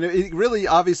 Yeah, and it really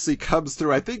obviously comes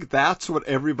through. I think that's what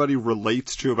everybody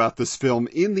relates to about this film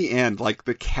in the end. Like,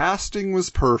 the casting was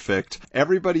perfect.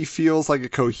 Everybody feels like a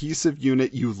cohesive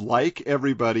unit. You like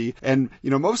everybody. And,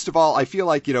 most of all, I feel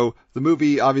like, the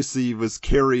movie obviously was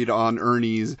carried on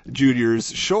Ernie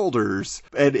Jr.'s shoulders.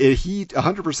 And he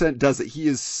 100% does it. He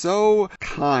is so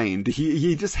kind.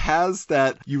 He just has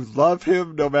that you love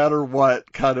him no matter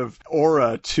what kind of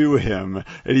aura to him.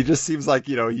 And he just seems like,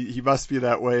 he must be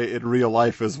that way in real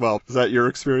life as well. Is that your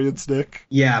experience, Nick?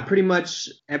 Yeah, pretty much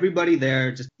everybody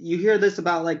there. Just, you hear this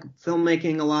about like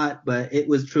filmmaking a lot, but it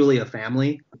was truly a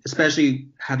family, especially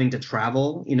having to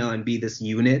travel, and be this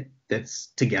unit that's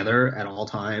together at all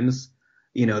times.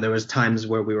 There was times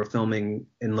where we were filming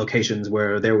in locations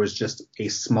where there was just a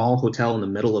small hotel in the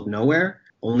middle of nowhere.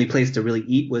 Only place to really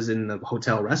eat was in the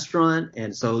hotel restaurant.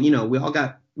 And so, we all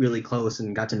got really close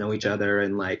and got to know each other.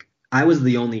 And like, I was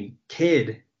the only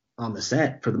kid on the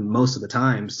set for the most of the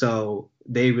time. So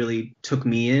they really took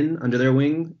me in under their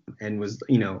wing and was,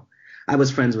 I was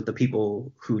friends with the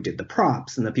people who did the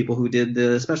props and the people who did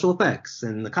the special effects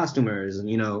and the costumers.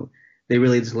 And, they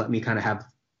really just let me kind of have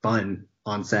fun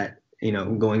on set,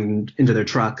 going into their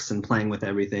trucks and playing with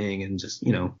everything. And just,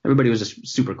 everybody was just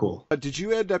super cool. Did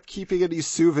you end up keeping any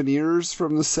souvenirs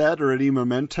from the set or any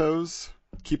mementos?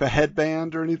 Keep a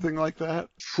headband or anything like that?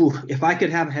 If I could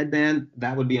have a headband,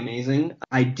 that would be amazing.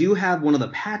 I do have one of the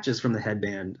patches from the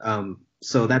headband.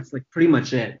 So that's like pretty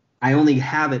much it. I only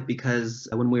have it because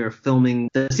when we were filming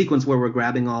the sequence where we're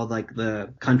grabbing all like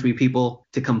the country people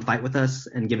to come fight with us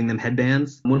and giving them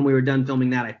headbands, when we were done filming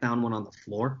that, I found one on the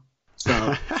floor.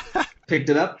 So picked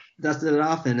it up, dusted it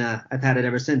off, and I've had it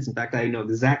ever since. In fact, I know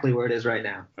exactly where it is right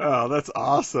now. Oh, that's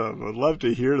awesome. I'd love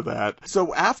to hear that.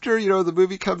 So after, the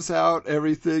movie comes out,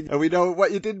 everything, and we know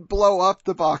what it didn't blow up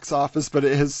the box office, but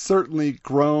it has certainly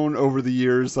grown over the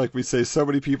years. Like we say, so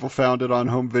many people found it on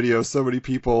home video. So many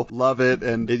people love it.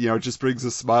 And it, it just brings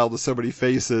a smile to so many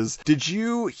faces. Did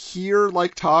you hear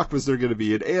talk? Was there going to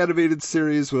be an animated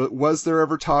series? Was there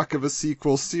ever talk of a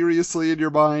sequel seriously in your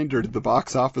mind, or did the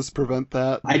box office prevent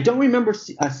that? I don't remember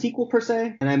a sequel per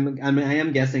se, and I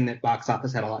am guessing that box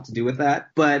office had a lot to do with that.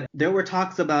 But there were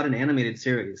talks about an animated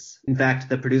series. In fact,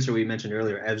 the producer we mentioned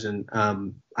earlier,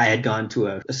 Evgen, I had gone to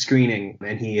a screening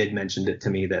and he had mentioned it to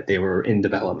me that they were in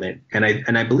development.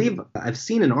 And I believe I've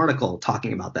seen an article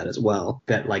talking about that as well,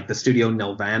 that like the studio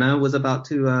Nelvana was about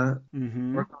to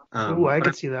work on. I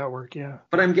could see that work, yeah.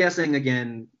 But I'm guessing,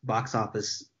 again, box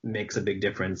office makes a big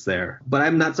difference there. But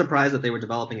I'm not surprised that they were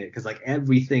developing it because like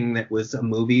everything that was a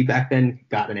movie back then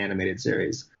got an animated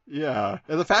series. Yeah,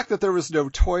 and the fact that there was no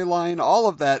toy line, all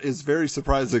of that is very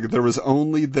surprising. There was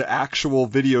only the actual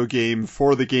video game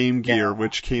for the Game Gear,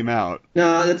 which came out.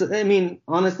 No,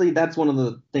 honestly, that's one of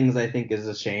the things I think is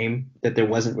a shame, that there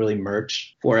wasn't really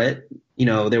merch for it.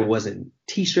 There wasn't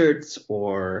T-shirts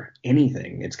or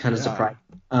anything. It's kind of surprising.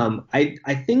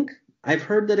 I think I've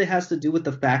heard that it has to do with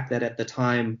the fact that at the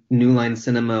time New Line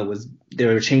Cinema they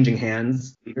were changing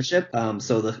hands, leadership.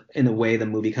 So in a way the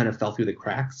movie kind of fell through the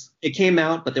cracks. It came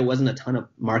out, but there wasn't a ton of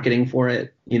marketing for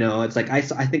it. It's like I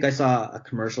think I saw a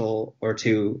commercial or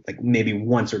two, like maybe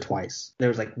once or twice. There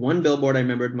was like one billboard I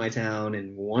remembered in my town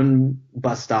and one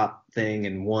bus stop thing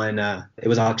and one it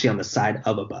was actually on the side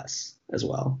of a bus as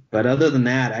well. But other than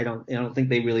that, I don't think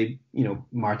they really,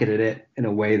 marketed it in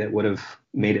a way that would have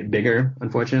made it bigger,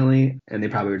 unfortunately. And they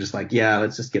probably were just like, yeah,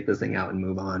 let's just get this thing out and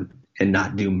move on. and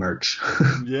not do merch.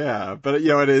 Yeah, but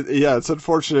it's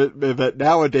unfortunate that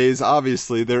nowadays,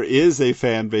 obviously, there is a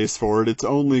fan base for it. It's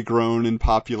only grown in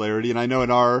popularity, and I know in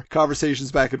our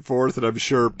conversations back and forth, and I'm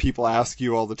sure people ask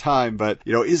you all the time, but,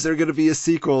 is there going to be a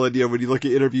sequel? And, when you look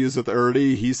at interviews with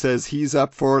Ernie, he says he's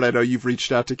up for it. I know you've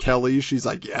reached out to Kelly. She's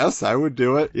like, yes, I would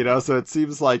do it. So it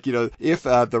seems like, if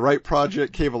the right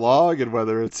project came along, and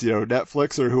whether it's,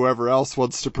 Netflix or whoever else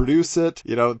wants to produce it,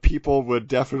 people would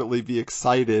definitely be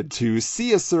excited to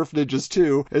see a Surf Ninjas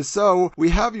 2. And so we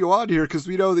have you on here because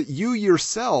we know that you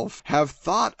yourself have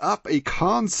thought up a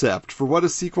concept for what a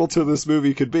sequel to this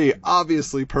movie could be.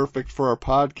 Obviously perfect for our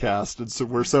podcast. And so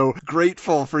we're so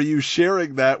grateful for you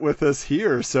sharing that with us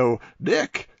here. So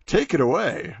Nick, take it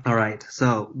away. All right.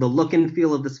 So the look and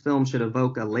feel of this film should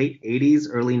evoke a late 80s,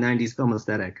 early 90s film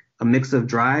aesthetic. A mix of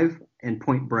Drive and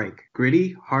Point Break.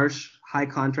 Gritty, harsh, high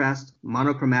contrast,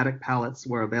 monochromatic palettes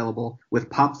were available with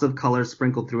pops of color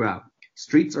sprinkled throughout.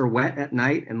 Streets are wet at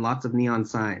night and lots of neon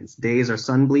signs. Days are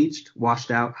sun-bleached, washed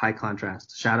out, high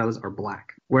contrast. Shadows are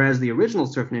black. Whereas the original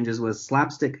Surf Ninjas was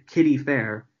slapstick kiddie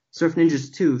fare, Surf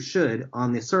Ninjas 2 should,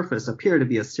 on the surface, appear to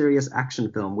be a serious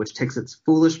action film which takes its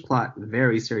foolish plot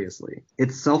very seriously.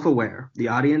 It's self-aware. The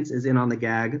audience is in on the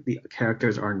gag. The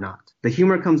characters are not. The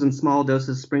humor comes in small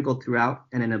doses sprinkled throughout,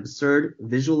 and an absurd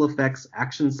visual effects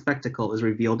action spectacle is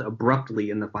revealed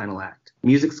abruptly in the final act.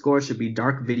 Music score should be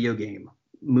dark video game.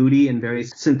 Moody and very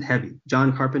synth-heavy.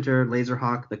 John Carpenter,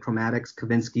 Laserhawk, The Chromatics,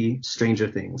 Kavinsky, Stranger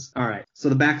Things. All right, so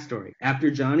the backstory. After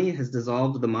Johnny has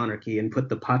dissolved the monarchy and put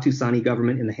the Patusani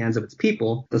government in the hands of its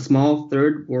people, the small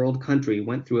third world country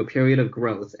went through a period of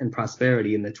growth and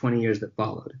prosperity in the 20 years that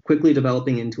followed, quickly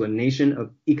developing into a nation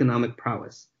of economic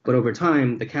prowess. But over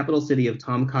time, the capital city of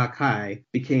Tom Kha Kai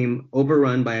became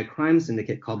overrun by a crime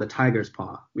syndicate called the Tiger's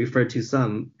Paw, referred to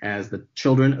some as the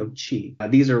Children of Chi.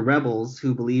 These are rebels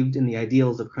who believed in the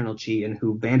ideals of Colonel Chi and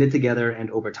who banded together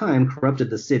and over time corrupted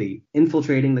the city,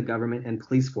 infiltrating the government and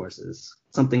police forces.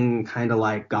 Something kind of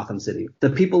like Gotham City. The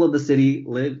people of the city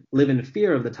live in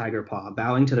fear of the Tiger Paw,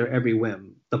 bowing to their every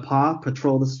whim. The Paw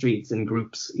patrol the streets in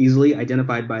groups, easily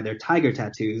identified by their tiger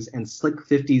tattoos and slick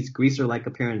 50s greaser-like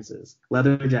appearances.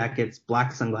 Leather jackets,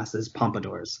 black sunglasses,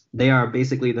 pompadours. They are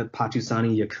basically the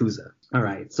Patusani Yakuza. All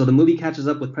right, so the movie catches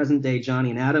up with present-day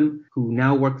Johnny and Adam, who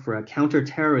now work for a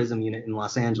counter-terrorism unit in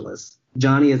Los Angeles.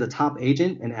 Johnny is a top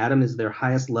agent, and Adam is their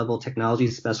highest-level technology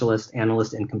specialist,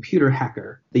 analyst, and computer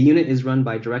hacker. The unit is run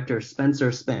by director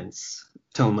Spencer Spence,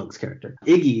 Tone Loc's character.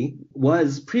 Iggy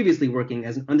was previously working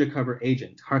as an undercover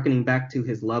agent, harkening back to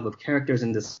his love of characters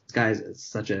in disguises,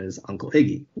 such as Uncle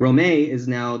Iggy. Romay is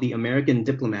now the American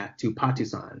diplomat to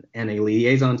Patusan, and a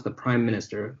liaison to the Prime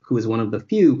Minister, who is one of the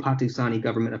few Patusani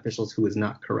government officials who is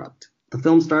not corrupt. The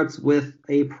film starts with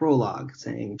a prologue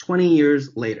saying, 20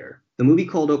 years later. The movie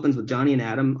cold opens with Johnny and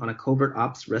Adam on a covert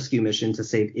ops rescue mission to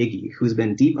save Iggy, who's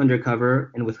been deep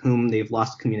undercover and with whom they've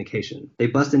lost communication. They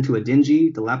bust into a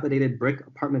dingy, dilapidated brick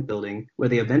apartment building where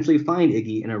they eventually find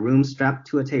Iggy in a room strapped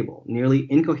to a table, nearly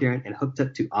incoherent and hooked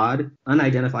up to odd,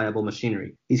 unidentifiable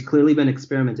machinery. He's clearly been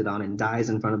experimented on and dies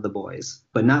in front of the boys.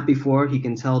 But not before he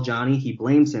can tell Johnny he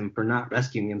blames him for not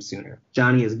rescuing him sooner.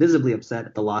 Johnny is visibly upset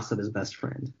at the loss of his best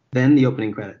friend. Then the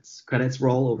opening credits. Credits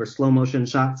roll over slow-motion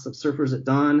shots of surfers at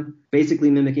dawn, basically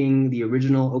mimicking the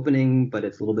original opening, but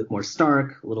it's a little bit more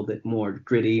stark, a little bit more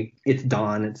gritty. It's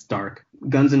dawn, it's dark.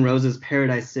 Guns N' Roses'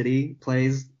 Paradise City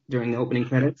plays during the opening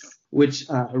credits, which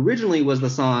originally was the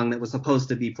song that was supposed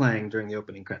to be playing during the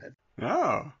opening credits.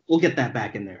 Oh. We'll get that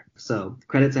back in there. So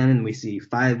credits end and we see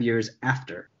 5 years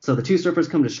after. So the two surfers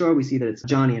come to shore. We see that it's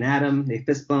Johnny and Adam. They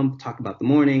fist bump, talk about the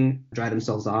morning, dry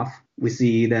themselves off. We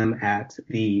see them at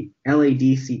the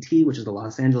LADCT, which is the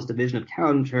Los Angeles Division of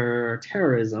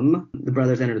Counter-Terrorism. The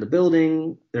brothers enter the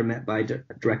building. They're met by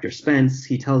Director Spence.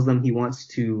 He tells them he wants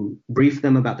to brief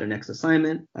them about their next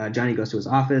assignment. Johnny goes to his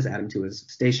office, Adam to his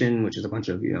station, which is a bunch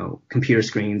of, computer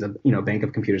screens, bank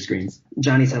of computer screens.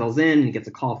 Johnny settles in and he gets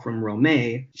a call from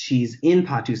Romay. She's in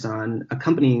Patusan,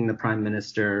 accompanying the Prime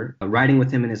Minister, riding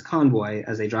with him in his convoy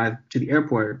as they drive to the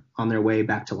airport on their way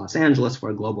back to Los Angeles for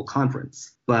a global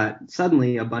conference. But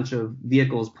suddenly a bunch of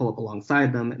vehicles pull up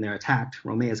alongside them and they're attacked.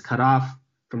 Romay is cut off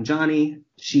from Johnny.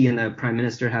 She and the Prime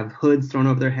Minister have hoods thrown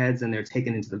over their heads and they're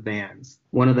taken into the vans.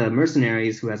 One of the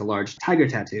mercenaries, who has a large tiger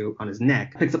tattoo on his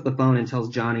neck, picks up the phone and tells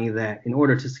Johnny that in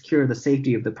order to secure the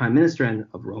safety of the Prime Minister and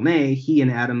of Romay, he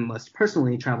and Adam must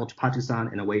personally travel to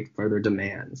Patusan and await further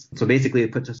demands. So basically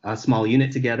they put a small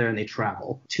unit together and they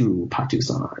travel to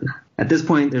Patusan. At this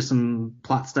point, there's some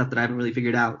plot stuff that I haven't really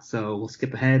figured out, so we'll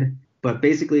skip ahead. But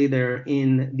basically, they're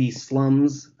in the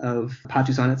slums of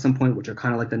Patusan at some point, which are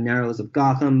kind of like the Narrows of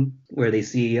Gotham, where they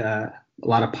see a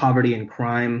lot of poverty and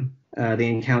crime. They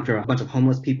encounter a bunch of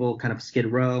homeless people, kind of Skid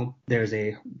Row. There's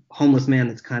a homeless man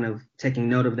that's kind of taking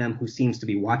note of them, who seems to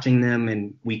be watching them,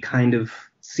 and we kind of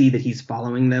see that he's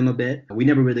following them a bit. We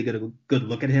never really get a good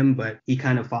look at him, but he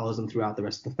kind of follows them throughout the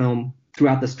rest of the film.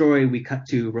 Throughout the story, we cut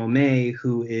to Romay,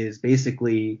 who is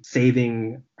basically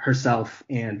saving herself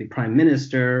and the prime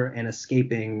minister and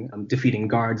escaping, defeating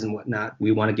guards and whatnot.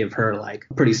 We want to give her like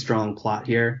a pretty strong plot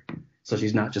here, so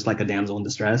she's not just like a damsel in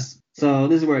distress. So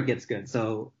this is where it gets good.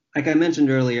 So like I mentioned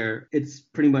earlier, it's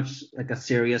pretty much like a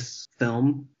serious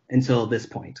film until this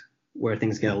point, where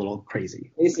things get a little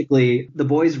crazy. Basically, the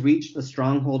boys reach the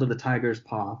stronghold of the Tiger's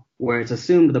Paw, where it's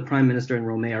assumed the Prime Minister and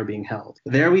Romay are being held.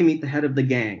 There we meet the head of the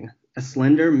gang, a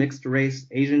slender, mixed-race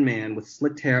Asian man with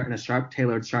slicked hair and a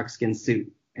sharp-tailored sharkskin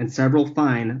suit, and several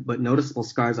fine but noticeable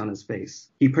scars on his face.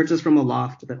 He perches from a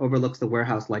loft that overlooks the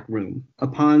warehouse-like room.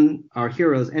 Upon our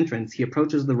hero's entrance, he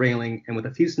approaches the railing, and with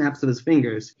a few snaps of his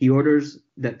fingers, he orders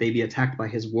that they be attacked by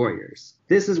his warriors.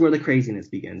 This is where the craziness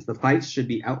begins. The fights should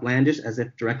be outlandish, as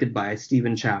if directed by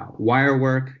Stephen Chow. Wire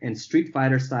work and Street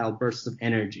Fighter-style bursts of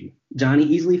energy. Johnny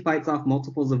easily fights off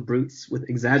multiples of brutes with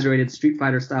exaggerated Street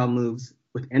Fighter-style moves,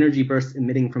 with energy bursts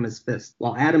emitting from his fist,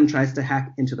 while Adam tries to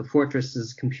hack into the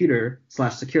fortress's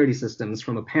computer/security systems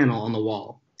from a panel on the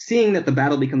wall. Seeing that the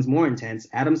battle becomes more intense,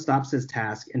 Adam stops his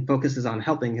task and focuses on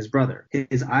helping his brother.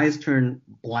 His eyes turn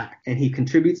black, and he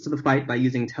contributes to the fight by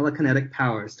using telekinetic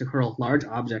powers to hurl large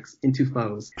objects into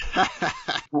foes.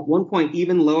 At one point,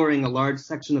 even lowering a large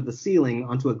section of the ceiling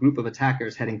onto a group of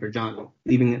attackers heading for Johnny,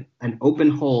 leaving an open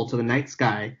hole to the night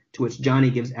sky, to which Johnny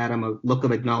gives Adam a look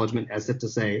of acknowledgement as if to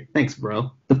say, "Thanks,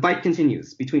 bro." The fight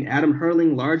continues. Between Adam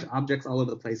hurling large objects all over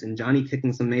the place and Johnny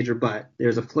kicking some major butt,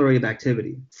 there's a flurry of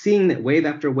activity. Seeing that wave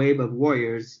after wave of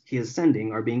warriors he is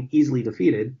sending are being easily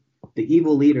defeated, the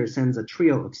evil leader sends a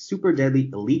trio of super deadly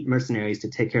elite mercenaries to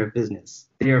take care of business.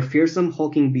 They are fearsome,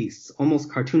 hulking beasts, almost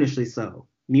cartoonishly so.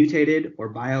 Mutated or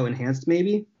bio-enhanced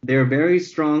maybe? They are very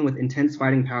strong with intense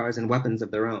fighting powers and weapons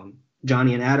of their own.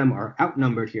 Johnny and Adam are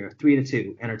outnumbered here,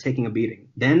 3-2, and are taking a beating.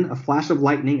 Then a flash of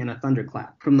lightning and a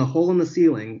thunderclap. From the hole in the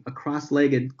ceiling, a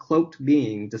cross-legged, cloaked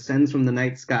being descends from the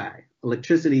night sky,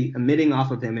 electricity emitting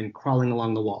off of him and crawling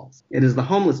along the walls. It is the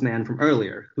homeless man from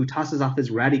earlier, who tosses off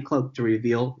his ratty cloak to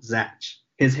reveal Zatch.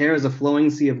 His hair is a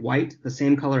flowing sea of white, the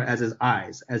same color as his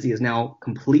eyes, as he is now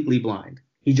completely blind.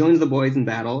 He joins the boys in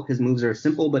battle. His moves are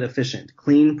simple but efficient,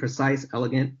 clean, precise,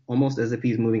 elegant, almost as if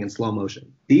he's moving in slow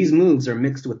motion. These moves are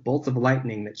mixed with bolts of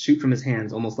lightning that shoot from his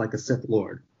hands almost like a Sith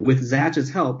Lord. With Zatch's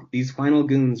help, these final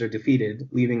goons are defeated,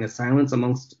 leaving a silence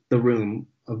amongst the room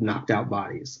of knocked out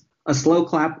bodies. A slow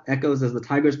clap echoes as the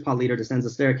Tiger's Paw leader descends a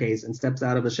staircase and steps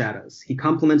out of the shadows. He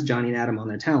compliments Johnny and Adam on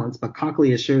their talents, but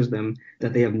cockily assures them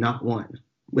that they have not won.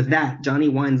 With that, Johnny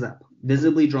winds up,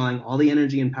 visibly drawing all the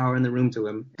energy and power in the room to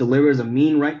him, delivers a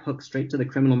mean right hook straight to the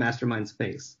criminal mastermind's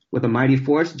face. With a mighty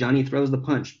force, Johnny throws the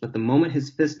punch, but the moment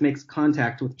his fist makes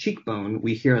contact with cheekbone,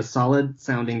 we hear a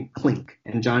solid-sounding clink,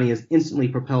 and Johnny is instantly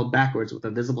propelled backwards with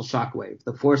a visible shockwave,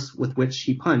 the force with which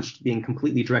he punched being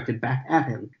completely directed back at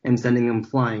him and sending him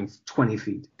flying 20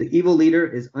 feet. The evil leader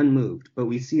is unmoved, but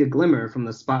we see a glimmer from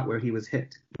the spot where he was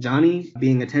hit. Johnny,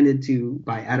 being attended to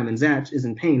by Adam and Zatch, is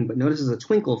in pain, but notices a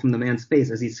twinkle from the man's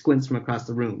face as he squints from across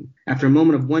the room. After a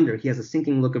moment of wonder, he has a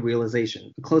sinking look of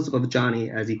realization. A close-up of Johnny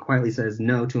as he quietly says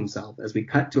no to himself, as we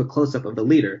cut to a close-up of the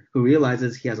leader, who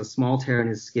realizes he has a small tear in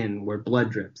his skin where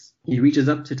blood drips. He reaches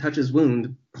up to touch his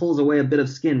wound, pulls away a bit of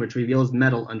skin which reveals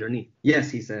metal underneath. "Yes,"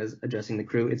 he says, addressing the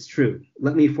crew, "it's true.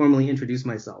 Let me formally introduce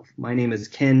myself. My name is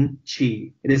Ken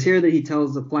Chi." It is here that he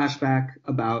tells a flashback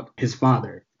about his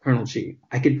father, Colonel Chi.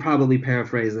 I could probably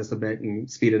paraphrase this a bit and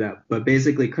speed it up, but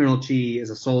basically Colonel Chi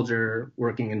is a soldier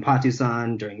working in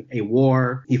Patusan during a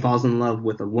war. He falls in love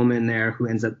with a woman there who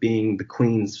ends up being the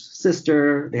queen's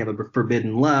sister. They have a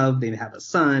forbidden love. They have a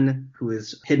son who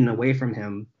is hidden away from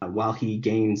him while he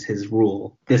gains his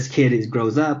rule. This kid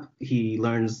grows up. He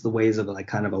learns the ways of like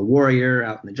kind of a warrior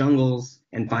out in the jungles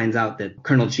and finds out that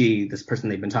Colonel Chi, this person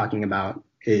they've been talking about,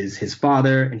 is his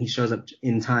father, and he shows up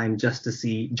in time just to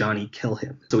see Johnny kill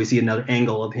him. So we see another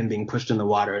angle of him being pushed in the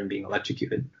water and being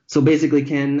electrocuted. So basically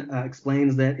Ken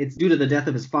explains that it's due to the death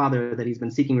of his father that he's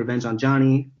been seeking revenge on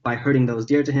Johnny by hurting those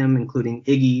dear to him, including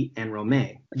Iggy and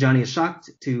Romay. Johnny is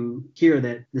shocked to hear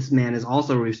that this man is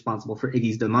also responsible for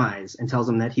Iggy's demise and tells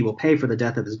him that he will pay for the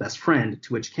death of his best friend,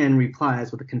 to which Ken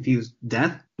replies with a confused,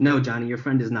 "Death? No, Johnny, your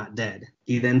friend is not dead."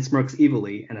 He then smirks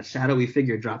evilly, and a shadowy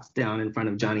figure drops down in front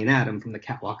of Johnny and Adam from the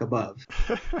catwalk above.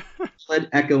 Blood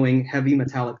echoing heavy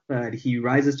metallic thud, he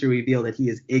rises to reveal that he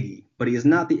is Iggy, but he is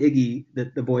not the Iggy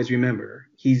that the boys remember.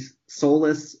 He's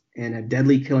soulless and a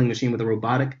deadly killing machine with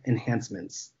robotic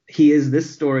enhancements. He is this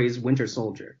story's Winter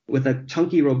Soldier, with a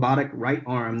chunky robotic right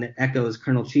arm that echoes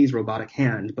Colonel Chi's robotic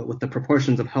hand, but with the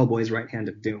proportions of Hellboy's right hand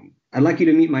of doom. I'd like you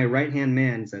to meet my right-hand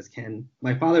man, says Ken.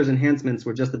 My father's enhancements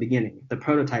were just the beginning, the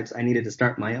prototypes I needed to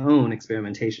start my own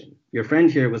experimentation. Your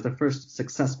friend here was the first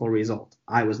successful result.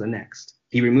 I was the next.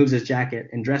 He removes his jacket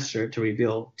and dress shirt to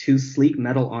reveal 2 sleek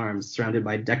metal arms surrounded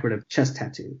by decorative chest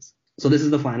tattoos. So this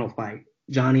is the final fight.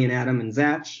 Johnny and Adam and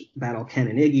Zach battle Ken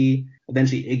and Iggy.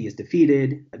 Eventually, Iggy is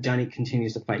defeated. Johnny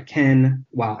continues to fight Ken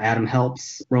while Adam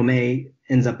helps. Romay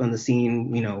ends up on the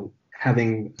scene,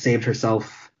 having saved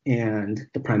herself and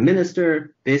the Prime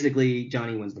Minister. Basically,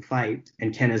 Johnny wins the fight,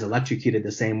 and Ken is electrocuted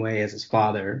the same way as his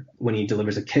father when he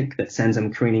delivers a kick that sends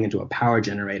him careening into a power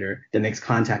generator that makes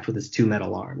contact with his 2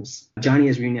 metal arms. Johnny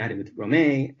is reunited with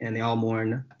Romay, and they all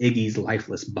mourn Iggy's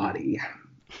lifeless body.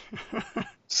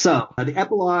 So, the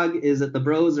epilogue is that the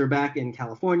bros are back in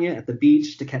California at the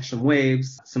beach to catch some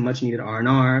waves, some much-needed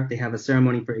R&R. They have a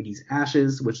ceremony for Iggy's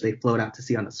ashes, which they float out to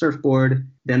sea on a surfboard.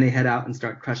 Then they head out and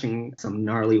start crushing some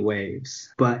gnarly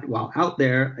waves. But while out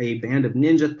there, a band of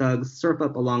ninja thugs surf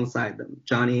up alongside them.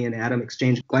 Johnny and Adam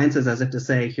exchange glances as if to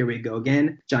say, here we go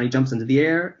again. Johnny jumps into the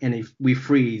air, and we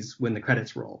freeze when the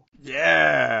credits roll.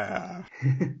 Yeah!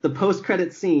 The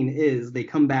post-credits scene is they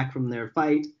come back from their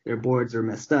fight. Their boards are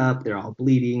messed up. They're all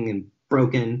bleeding and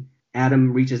broken.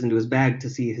 Adam reaches into his bag to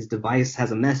see his device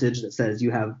has a message that says,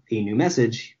 you have a new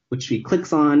message, which he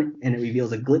clicks on, and it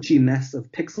reveals a glitchy mess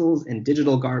of pixels and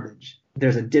digital garbage.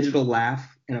 There's a digital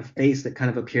laugh and a face that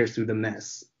kind of appears through the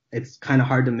mess. It's kind of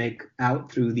hard to make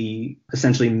out through the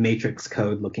essentially Matrix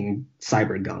code looking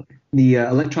cyber gunk. The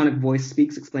electronic voice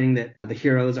speaks, explaining that the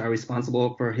heroes are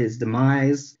responsible for his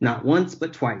demise, not once,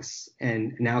 but twice.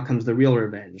 And now comes the real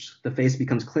revenge. The face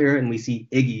becomes clear, and we see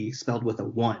Iggy spelled with a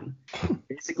 1.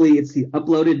 Basically, it's the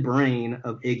uploaded brain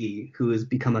of Iggy, who has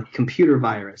become a computer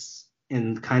virus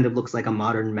and kind of looks like a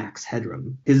modern Max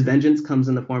Headroom. His vengeance comes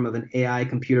in the form of an AI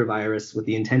computer virus with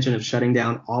the intention of shutting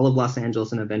down all of Los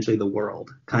Angeles and eventually the world,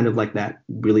 kind of like that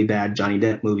really bad Johnny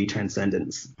Depp movie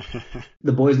Transcendence.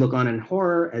 The boys look on in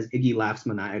horror as Iggy laughs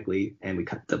maniacally, and we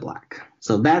cut to black.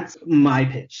 So that's my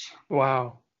pitch.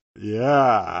 Wow. Yeah,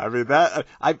 I mean that.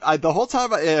 I the whole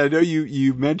time I know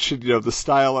you mentioned the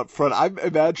style up front. I'm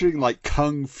imagining like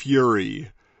Kung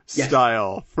Fury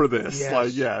style for this. Yes.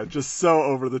 Like, yeah, just so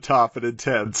over the top and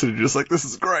intense, and you're just like, this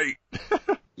is great.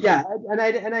 Yeah, and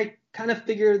I kind of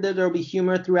figured that there'll be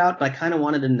humor throughout, but I kind of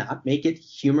wanted to not make it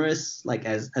humorous, like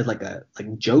as like a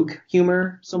joke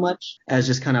humor so much as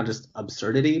just kind of just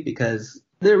absurdity, because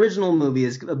the original movie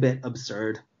is a bit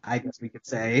absurd, I guess we could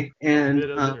say. And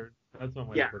that's one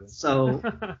way to put it. So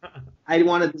I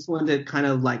wanted this one to kind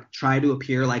of like try to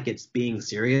appear like it's being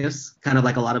serious, kind of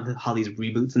like a lot of how these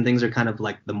reboots and things are kind of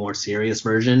like the more serious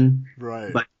version.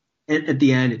 Right. But at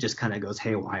the end, it just kind of goes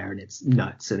haywire, and it's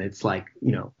nuts, and it's like,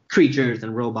 creatures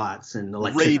and robots and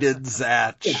rated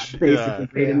Zach. Yeah, basically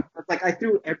rated. Yeah. It's like I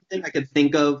threw everything I could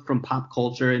think of from pop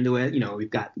culture into it. We've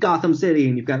got Gotham City,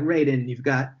 and you've got Raiden, you've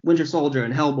got Winter Soldier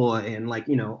and Hellboy, and like,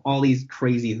 all these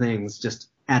crazy things just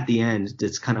at the end.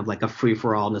 It's kind of like a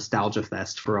free-for-all nostalgia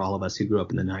fest for all of us who grew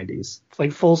up in the 90s. It's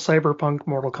like full cyberpunk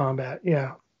Mortal Kombat.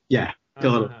 Yeah. Yeah.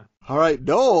 Totally. All right,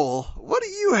 Noel, what do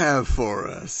you have for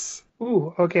us?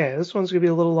 Ooh, okay. This one's going to be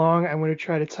a little long. I'm going to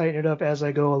try to tighten it up as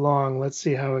I go along. Let's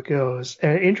see how it goes.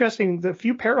 Interesting, the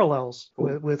few parallels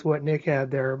with what Nick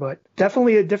had there, but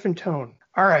definitely a different tone.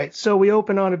 All right, so we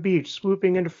open on a beach.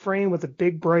 Swooping into frame with a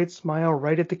big, bright smile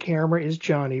right at the camera is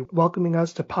Johnny, welcoming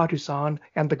us to Patusan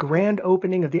and the grand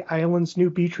opening of the island's new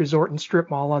beach resort and strip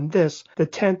mall on this, the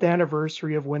 10th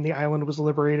anniversary of when the island was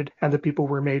liberated and the people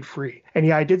were made free. And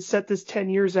yeah, I did set this 10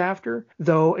 years after,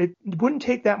 though it wouldn't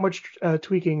take that much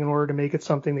tweaking in order to make it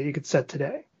something that you could set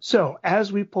today. So,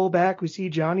 as we pull back, we see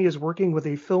Johnny is working with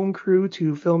a film crew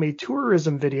to film a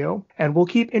tourism video, and we'll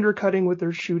keep intercutting with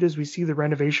their shoot as we see the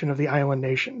renovation of the island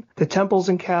nation. The temples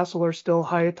and castle are still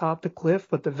high atop the cliff,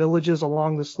 but the villages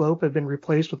along the slope have been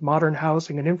replaced with modern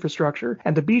housing and infrastructure,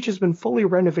 and the beach has been fully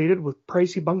renovated with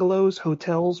pricey bungalows,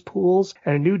 hotels, pools,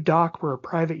 and a new dock where a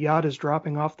private yacht is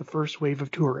dropping off the first wave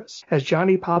of tourists. As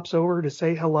Johnny pops over to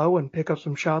say hello and pick up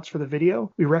some shots for the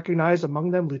video, we recognize among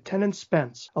them Lieutenant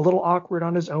Spence, a little awkward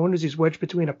on his own as he's wedged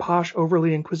between a posh,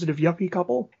 overly inquisitive yuppie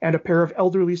couple and a pair of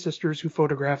elderly sisters who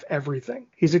photograph everything.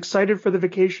 He's excited for the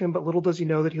vacation, but little does he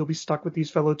know that he'll be stuck with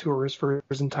these fellow tourists for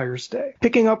his entire stay.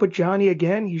 Picking up with Johnny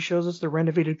again, he shows us the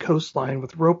renovated coastline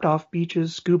with roped-off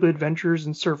beaches, scuba adventures,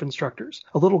 and surf instructors.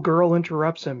 A little girl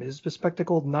interrupts him, his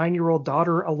bespectacled 9-year-old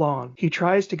daughter, Alon. He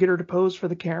tries to get her to pose for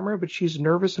the camera, but she's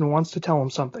nervous and wants to tell him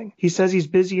something. He says he's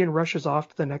busy and rushes off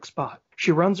to the next spot.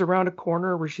 She runs around a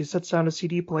corner where she sets down a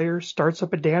CD player, starts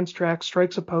up a dance track,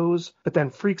 strikes a pose, but then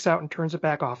freaks out and turns it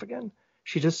back off again.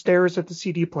 She just stares at the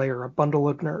CD player, a bundle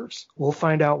of nerves. We'll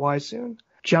find out why soon.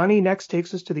 Johnny next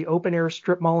takes us to the open-air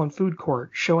strip mall and food court,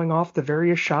 showing off the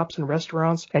various shops and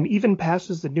restaurants, and even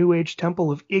passes the New Age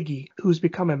temple of Iggy, who's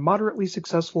become a moderately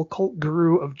successful cult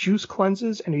guru of juice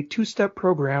cleanses and a two-step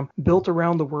program built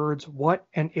around the words what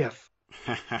and if.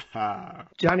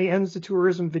 Johnny ends the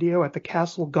tourism video at the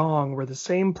Castle Gong, where the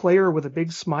same player with a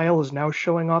big smile is now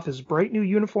showing off his bright new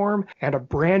uniform and a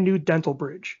brand new dental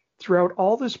bridge. Throughout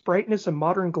all this brightness and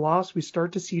modern gloss, we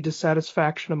start to see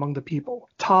dissatisfaction among the people.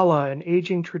 Tala, an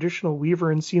aging traditional weaver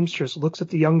and seamstress, looks at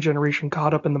the young generation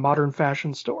caught up in the modern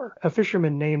fashion store. A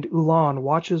fisherman named Ulan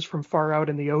watches from far out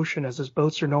in the ocean as his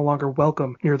boats are no longer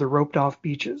welcome near the roped-off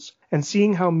beaches. And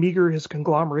seeing how meager his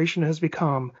conglomeration has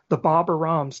become, the Baba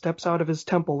Ram steps out of his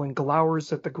temple and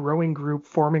glowers at the growing group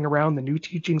forming around the new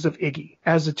teachings of Iggy.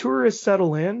 As the tourists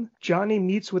settle in, Johnny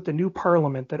meets with the new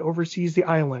parliament that oversees the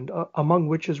island, among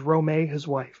which is Romay, his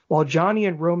wife. While Johnny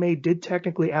and Romay did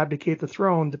technically abdicate the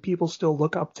throne, the people still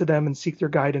look up to them and seek their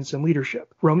guidance and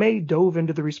leadership. Romay dove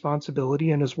into the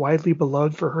responsibility and is widely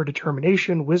beloved for her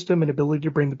determination, wisdom, and ability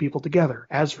to bring the people together.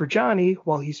 As for Johnny,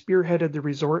 while he spearheaded the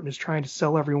resort and is trying to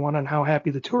sell everyone on how happy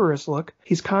the tourists look,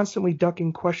 he's constantly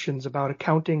ducking questions about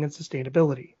accounting and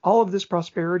sustainability. All of this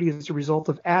prosperity is a result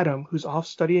of Adam, who's off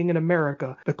studying in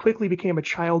America, but quickly became a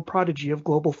child prodigy of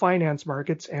global finance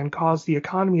markets and caused the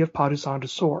economy of Patusan to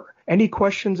soar. Any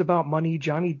questions about money,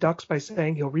 Johnny ducks by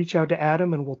saying he'll reach out to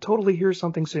Adam and we'll totally hear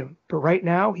something soon. But right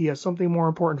now, he has something more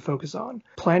important to focus on,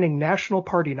 planning National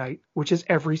Party Night, which is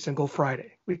every single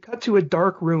Friday. We cut to a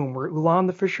dark room where Ulan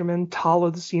the fisherman,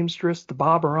 Tala the seamstress, the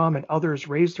Baba Ram, and others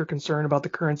raise their concern about the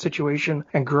current situation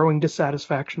and growing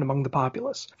dissatisfaction among the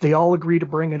populace. They all agree to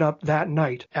bring it up that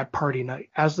night at Party Night.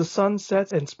 As the sun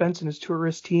sets and Spence and his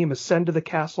tourist team ascend to the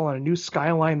castle on a new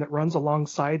skyline that runs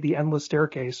alongside the endless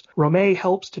staircase, Romay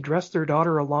helps to dress their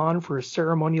daughter Ulan for a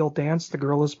ceremonial dance the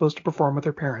girl is supposed to perform with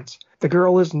her parents. The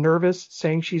girl is nervous,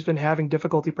 saying she's been having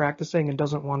difficulty practicing and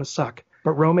doesn't want to suck.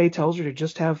 But Romay tells her to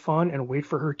just have fun and wait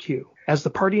for her cue. As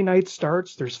the party night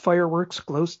starts, there's fireworks,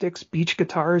 glow sticks, beach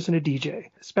guitars, and a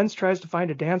DJ. Spence tries to find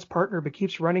a dance partner but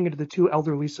keeps running into the two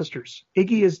elderly sisters.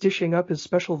 Iggy is dishing up his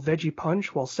special veggie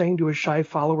punch while saying to his shy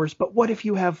followers, "But what if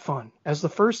you have fun?" As the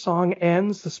first song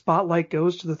ends, the spotlight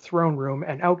goes to the throne room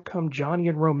and out come Johnny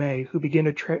and Romay, who begin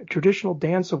a traditional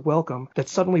dance of welcome that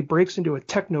suddenly breaks into a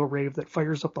techno rave that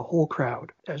fires up the whole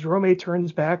crowd. As Romay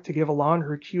turns back to give Ulan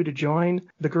her cue to join,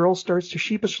 the girl starts to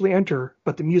sheepishly enter,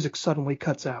 but the music suddenly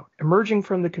cuts out. Emerging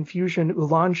from the confusion,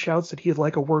 Ulan shouts that he'd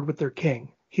like a word with their king.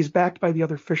 He's backed by the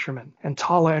other fishermen, and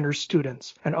Tala and her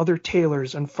students, and other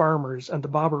tailors and farmers, and the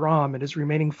Baba Ram and his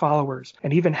remaining followers,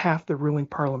 and even half the ruling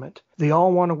parliament. They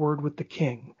all want a word with the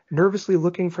king. Nervously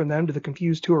looking from them to the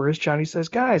confused tourists, Johnny says,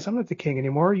 "Guys, I'm not the king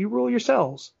anymore. You rule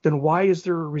yourselves." Then why is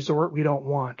there a resort we don't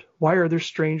want? Why are there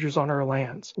strangers on our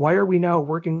lands? Why are we now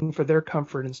working for their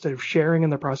comfort instead of sharing in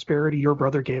the prosperity your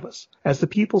brother gave us? As the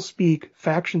people speak,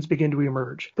 factions begin to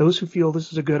emerge. Those who feel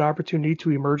this is a good opportunity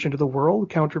to emerge into the world,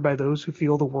 countered by those who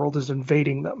feel the world is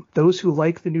invading them. Those who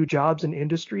like the new jobs and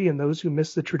industry, and those who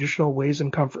miss the traditional ways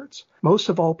and comforts. Most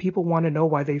of all, people want to know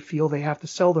why they feel they have to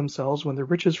sell themselves when the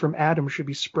riches from Adam should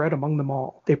be spread among them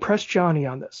all. They press Johnny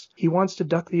on this. He wants to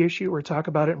duck the issue or talk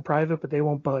about it in private, but they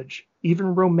won't budge.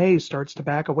 Even Romay starts to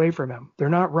back away from him. They're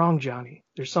not wrong, Johnny.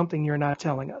 There's something you're not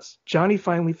telling us. Johnny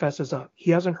finally fesses up.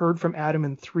 He hasn't heard from Adam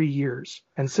in 3 years.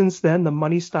 And since then, the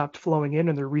money stopped flowing in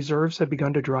and the reserves have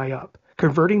begun to dry up.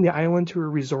 Converting the island to a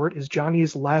resort is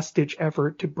Johnny's last-ditch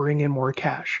effort to bring in more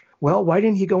cash. Well, why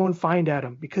didn't he go and find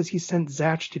Adam? Because he sent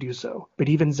Zach to do so. But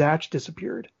even Zach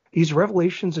disappeared. These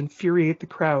revelations infuriate the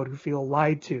crowd who feel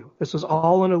lied to. This was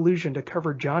all an illusion to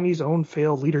cover Johnny's own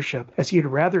failed leadership, as he'd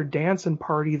rather dance and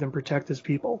party than protect his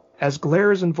people. As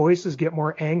glares and voices get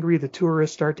more angry, the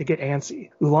tourists start to get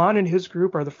antsy. Ulan and his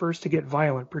group are the first to get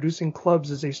violent, producing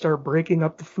clubs as they start breaking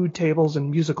up the food tables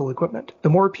and musical equipment. The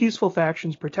more peaceful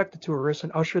factions protect the tourists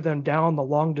and usher them down the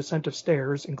long descent of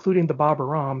stairs, including the Baba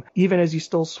Ram, even as he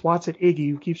still swats at Iggy,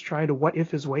 who keeps trying to what-if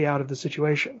his way out of the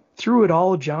situation. Through it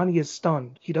all, Johnny is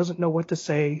stunned. He doesn't know what to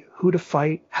say, who to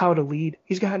fight, how to lead.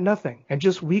 He's got nothing, and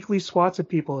just weakly swats at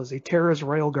people as they tear his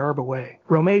royal garb away.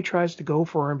 Romay tries to go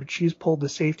for him, but she's pulled to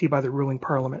safety by the ruling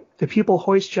parliament. The people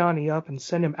hoist Johnny up and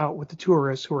send him out with the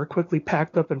tourists, who are quickly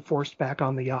packed up and forced back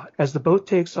on the yacht. As the boat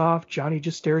takes off, Johnny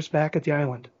just stares back at the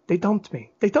island. They dumped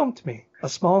me. They dumped me. A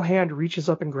small hand reaches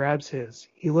up and grabs his.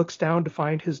 He looks down to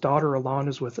find his daughter Alon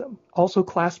is with him. Also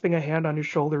clasping a hand on his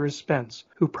shoulder is Spence,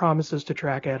 who promises to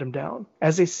track Adam down.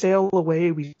 As they sail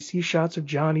away, we see shots of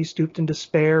Johnny stooped in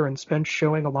despair and Spence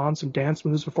showing Alon some dance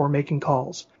moves before making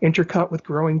calls, intercut with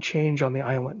growing change on the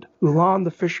island. Ulan, the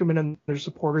fishermen, and their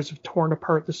supporters have torn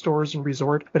apart the stores and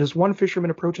resort, but as one fisherman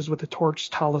approaches with a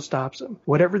torch, Tala stops him.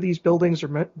 Whatever these buildings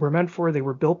were meant for, they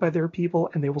were built by their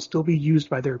people, and they will still be used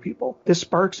by their people. This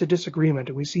sparks a disagreement,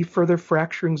 and we see further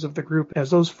fracturings of the group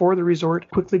as those for the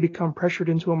resort quickly become pressured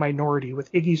into a minority,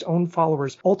 with Iggy's own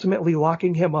followers ultimately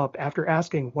locking him up after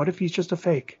asking, what if he's just a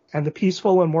fake? And the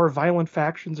peaceful and more violent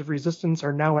factions of resistance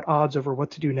are now at odds over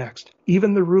what to do next.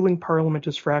 Even the ruling parliament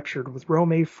is fractured, with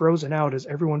Rome frozen out as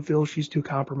everyone feels she's too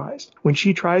compromised. When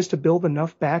she tries to build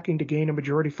enough backing to gain a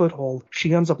majority foothold,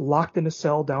 she ends up locked in a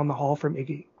cell down the hall from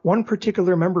Iggy. One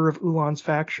particular member of Ulan's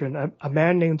faction, a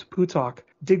man named Putok,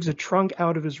 digs a trunk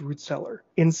out of his root cellar.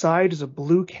 Inside is a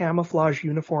blue camouflage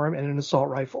uniform and an assault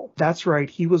rifle. That's right,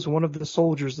 he was one of the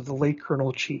soldiers of the late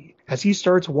Colonel Chi. As he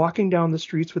starts walking down the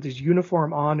streets with his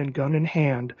uniform on and gun in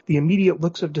hand, the immediate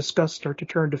looks of disgust start to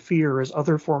turn to fear as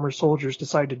other former soldiers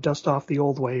decide to dust off the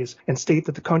old ways and state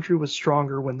that the country was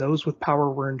stronger when those with power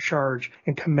were in charge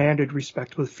and commanded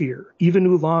respect with fear. Even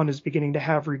Ulan is beginning to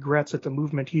have regrets at the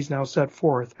movement he's now set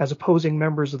forth, as opposing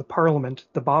members of the parliament,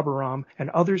 the Babaram, and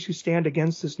others who stand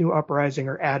against this new uprising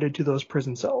are added to those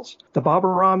prison cells. The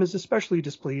Babaram is especially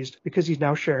displeased because he's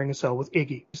now sharing a cell with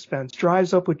Iggy. Spence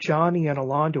drives up with Johnny and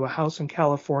Alon to a house in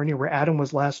California where Adam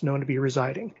was last known to be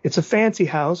residing. It's a fancy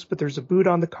house, but there's a boot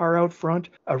on the car out front,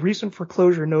 a recent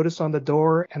foreclosure notice on the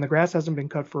door, and the grass hasn't been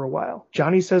cut for a while.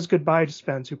 Johnny says goodbye to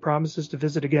Spence, who promises to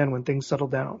visit again when things settle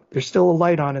down. There's still a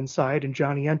light on inside, and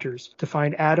Johnny enters to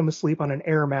find Adam asleep on an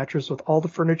air mattress with all the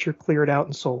furniture cleared out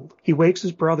and sold. He wakes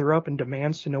his brother up and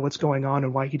demands to know what's going on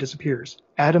and why he disappears.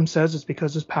 Adam says it's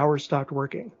because his power stopped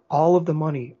working. All of the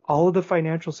money, all of the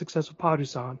financial success of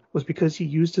Patusan was because he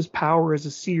used his power as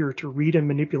a seer to read and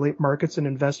manipulate markets and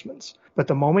investments. But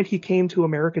the moment he came to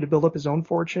America to build up his own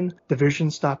fortune, the vision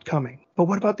stopped coming. But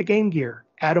what about the Game Gear?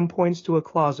 Adam points to a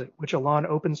closet, which Alon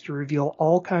opens to reveal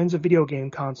all kinds of video game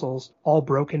consoles, all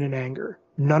broken in anger.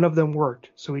 None of them worked,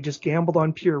 so he just gambled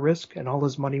on pure risk and all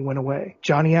his money went away.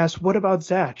 Johnny asks, what about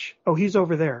Zach? Oh, he's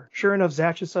over there. Sure enough,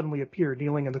 Zach has suddenly appeared,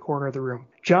 kneeling in the corner of the room.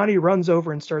 Johnny runs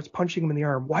over and starts punching him in the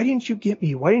arm. Why didn't you get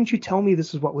me? Why didn't you tell me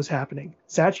this is what was happening?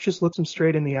 Zach just looks him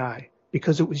straight in the eye.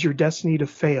 Because it was your destiny to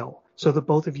fail, so that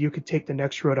both of you could take the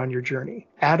next road on your journey.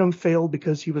 Adam failed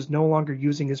because he was no longer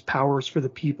using his powers for the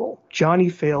people. Johnny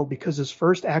failed because his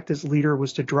first act as leader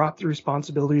was to drop the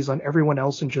responsibilities on everyone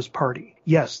else and just party.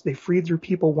 Yes, they freed their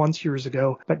people once years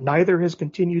ago, but neither has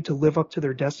continued to live up to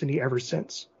their destiny ever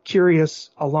since. Curious,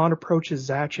 Alon approaches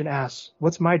Zach and asks,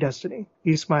 what's my destiny?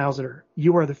 He smiles at her.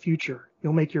 You are the future.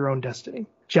 You'll make your own destiny.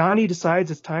 Johnny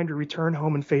decides it's time to return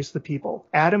home and face the people.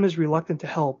 Adam is reluctant to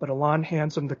help, but Alon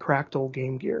hands him the cracked old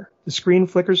Game Gear. The screen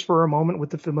flickers for a moment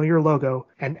with the familiar logo,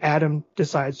 and Adam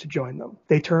decides to join them.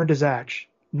 They turn to Zach.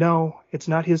 No, it's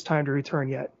not his time to return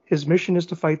yet. His mission is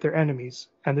to fight their enemies,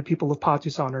 and the people of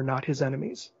Patusan are not his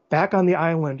enemies. Back on the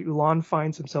island, Ulan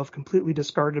finds himself completely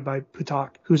discarded by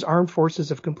Putak, whose armed forces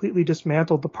have completely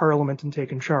dismantled the parliament and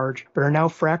taken charge, but are now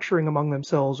fracturing among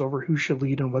themselves over who should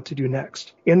lead and what to do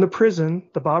next. In the prison,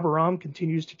 the Babaram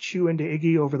continues to chew into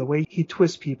Iggy over the way he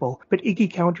twists people, but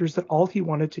Iggy counters that all he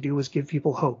wanted to do was give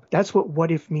people hope. That's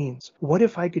what if means. What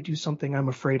if I could do something I'm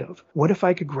afraid of? What if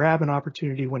I could grab an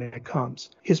opportunity when it comes?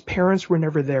 His parents were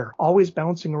never there, always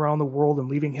bouncing around the world and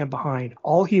leaving him behind.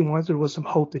 All he wanted was some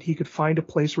hope that he could find a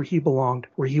place where he belonged,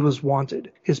 where he was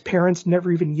wanted. His parents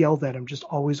never even yelled at him, just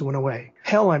always went away.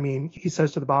 Hell, I mean, he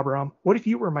says to the Babaram, what if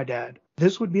you were my dad?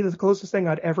 This would be the closest thing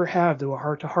I'd ever have to a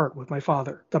heart-to-heart with my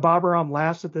father. The Babaram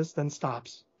laughs at this, then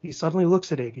stops. He suddenly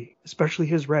looks at Iggy, especially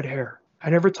his red hair. I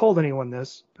never told anyone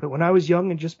this, but when I was young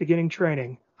and just beginning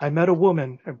training, I met a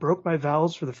woman and broke my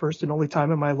vows for the first and only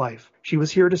time in my life. She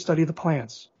was here to study the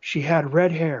plants. She had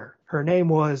red hair. Her name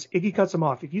was... Iggy cuts him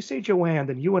off. If you say Joanne,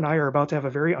 then you and I are about to have a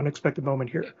very unexpected moment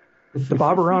here. The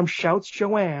Babaram shouts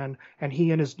Joanne, and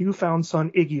he and his newfound son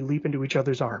Iggy leap into each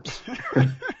other's arms.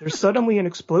 There's suddenly an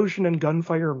explosion and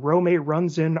gunfire, and Rome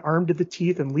runs in, armed to the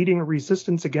teeth and leading a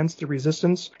resistance against the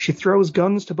resistance. She throws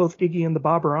guns to both Iggy and the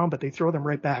Babaram, but they throw them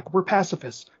right back. We're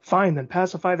pacifists. Fine, then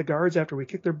pacify the guards after we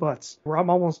kick their butts. I'm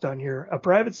almost done here. A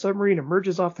private submarine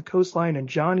emerges off the coastline, and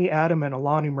Johnny, Adam, and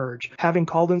Alon emerge, having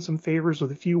called in some favors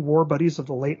with a few war buddies of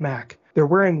the late Mac. They're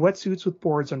wearing wetsuits with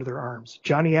boards under their arms.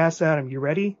 Johnny asks Adam, "You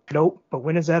ready?" "Nope, but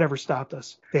when has that ever stopped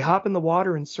us?" They hop in the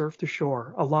water and surf to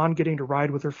shore, Alon getting to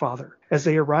ride with her father. As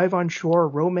they arrive on shore,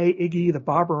 Rome, Iggy, the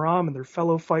Babaram, and their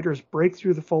fellow fighters break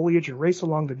through the foliage and race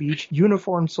along the beach,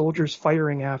 uniformed soldiers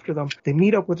firing after them. They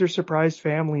meet up with their surprised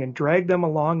family and drag them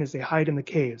along as they hide in the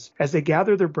caves. As they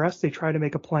gather their breaths, they try to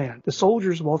make a plan. The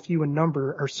soldiers, while few in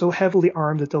number, are so heavily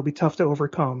armed that they'll be tough to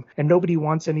overcome, and nobody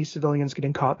wants any civilians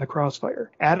getting caught in the crossfire.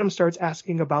 Adam starts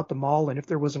asking about the mall and if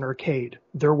there was an arcade.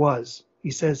 There was.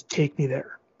 He says, "Take me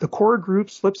there." The core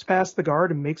group slips past the guard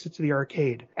and makes it to the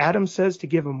arcade. Adam says to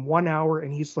give him 1 hour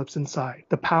and he slips inside.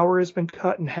 The power has been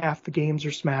cut and half the games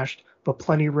are smashed, but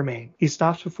plenty remain. He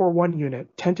stops before one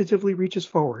unit, tentatively reaches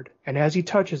forward, and as he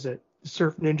touches it, the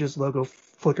Surf Ninjas logo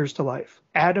flickers to life.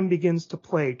 Adam begins to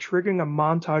play, triggering a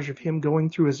montage of him going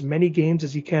through as many games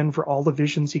as he can for all the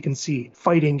visions he can see.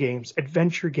 Fighting games,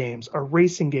 adventure games, a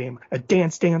racing game, a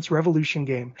Dance Dance Revolution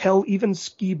game, hell, even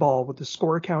skee-ball with the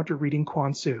score counter reading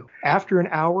Kwansu. After an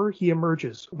hour, he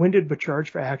emerges, winded but charged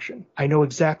for action. "I know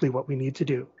exactly what we need to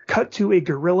do." Cut to a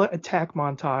guerrilla attack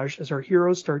montage as our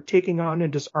heroes start taking on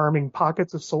and disarming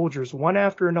pockets of soldiers one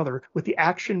after another, with the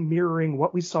action mirroring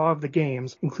what we saw of the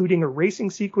games, including a racing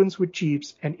sequence with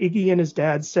jeeps and Iggy and his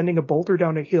dad sending a boulder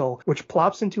down a hill, which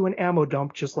plops into an ammo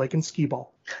dump just like in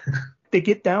skee-ball. They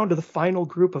get down to the final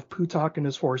group of Putak and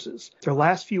his horses. Their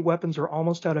last few weapons are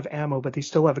almost out of ammo, but they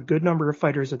still have a good number of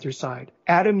fighters at their side.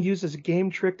 Adam uses a game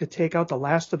trick to take out the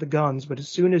last of the guns, but as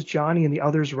soon as Johnny and the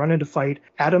others run into fight,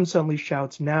 Adam suddenly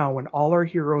shouts "now" when all our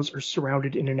heroes are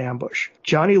surrounded in an ambush.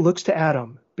 Johnny looks to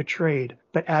Adam, betrayed,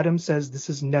 but Adam says this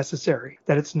is necessary,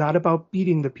 that it's not about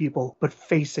beating the people, but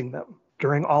facing them.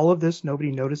 During all of this,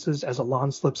 nobody notices as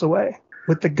Alon slips away.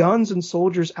 With the guns and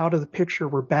soldiers out of the picture,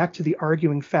 we're back to the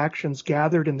arguing factions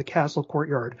gathered in the castle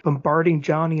courtyard, bombarding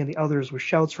Johnny and the others with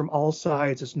shouts from all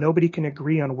sides as nobody can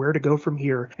agree on where to go from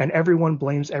here, and everyone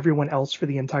blames everyone else for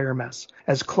the entire mess.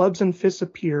 As clubs and fists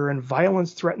appear and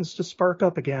violence threatens to spark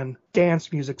up again,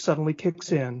 dance music suddenly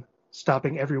kicks in,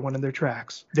 stopping everyone in their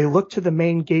tracks. They look to the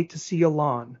main gate to see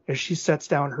Alon as she sets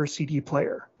down her CD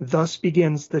player. Thus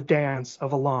begins the dance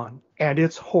of Alon. And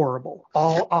it's horrible.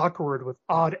 All awkward with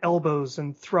odd elbows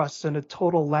and thrusts and a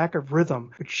total lack of rhythm.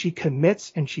 But she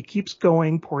commits and she keeps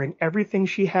going, pouring everything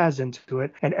she has into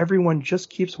it, and everyone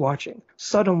just keeps watching.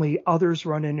 Suddenly, others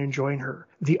run in and join her.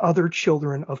 The other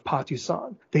children of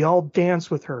Patusan. They all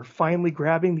dance with her, finally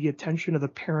grabbing the attention of the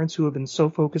parents who have been so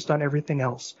focused on everything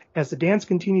else. As the dance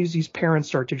continues, these parents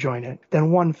start to join in. Then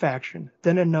one faction,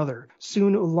 then another.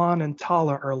 Soon Ulan and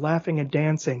Tala are laughing and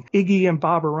dancing. Iggy and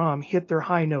Babaram hit their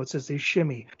high notes as they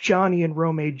shimmy. Johnny and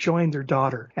Rome join their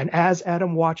daughter, and as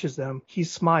Adam watches them, he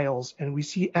smiles, and we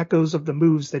see echoes of the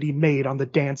moves that he made on the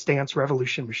Dance Dance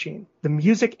Revolution machine. The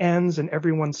music ends and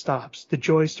everyone stops, the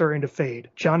joy starting to fade.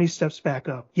 Johnny steps back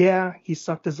up. Yeah, he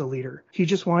sucked as a leader. He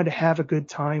just wanted to have a good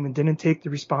time and didn't take the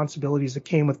responsibilities that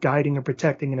came with guiding and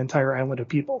protecting an entire island of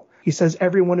people. He says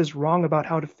everyone is wrong about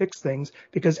how to fix things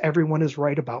because everyone is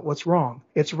right about what's wrong.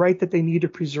 It's right that they need to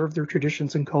preserve their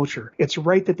traditions and culture. It's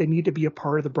right that they need to be a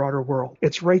part of the broader world.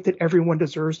 It's right that everyone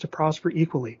deserves to prosper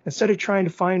equally. Instead of trying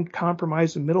to find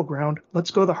compromise and middle ground,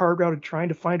 let's go the hard route of trying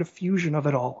to find a fusion of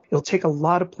it all. It'll take a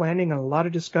lot of planning and a lot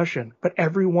of discussion, but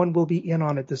everyone will be in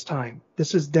on it this time.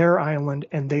 This is their island,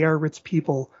 and they are its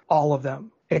people, all of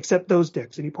them. Except those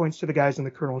dicks, and he points to the guys in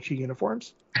the Colonel Chi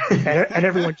uniforms. and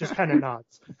everyone just kind of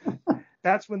nods.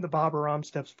 That's when the Babaram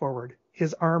steps forward,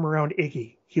 his arm around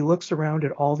Iggy. He looks around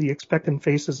at all the expectant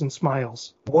faces and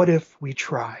smiles. What if we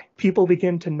try? People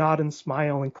begin to nod and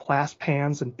smile and clasp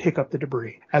hands and pick up the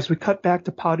debris. As we cut back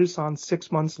to Patusan 6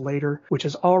 months later, which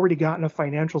has already gotten a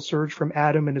financial surge from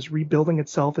Adam and is rebuilding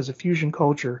itself as a fusion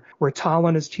culture, where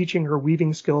Talon is teaching her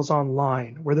weaving skills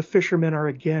online, where the fishermen are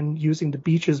again using the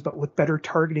beaches but with better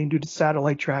targeting due to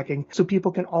satellite tracking, so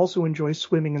people can also enjoy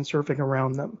swimming and surfing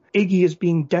around them. Iggy is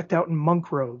being decked out in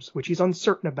monk robes, which he's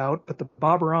uncertain about, but the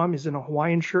Babaram is in a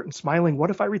Hawaiian shirt and smiling, "What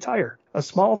if I retire?" A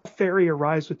small ferry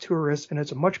arrives with tourists, and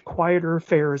it's a much quieter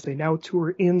affair as they now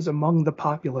tour inns among the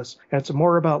populace, and it's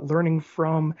more about learning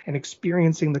from and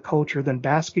experiencing the culture than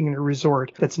basking in a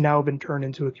resort that's now been turned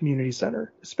into a community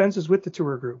center. Spence is with the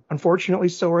tour group. Unfortunately,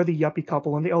 so are the yuppie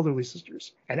couple and the elderly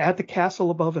sisters. And at the castle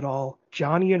above it all,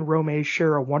 Johnny and Rome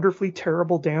share a wonderfully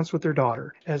terrible dance with their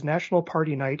daughter, as National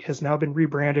Party Night has now been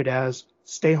rebranded as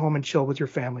Stay Home and Chill with Your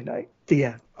Family Night. The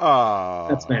end.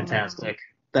 That's fantastic.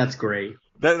 That's great.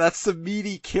 That's some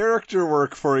meaty character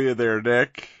work for you there,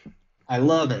 Nick. I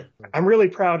love it. I'm really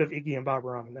proud of Iggy and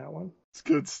Babaram in that one. It's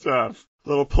good stuff.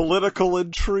 Little political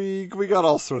intrigue. We got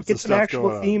all sorts Get of some stuff actual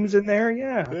going on. themes in there,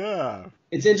 yeah. Yeah.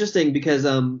 It's interesting because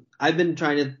I've been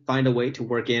trying to find a way to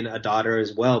work in a daughter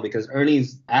as well, because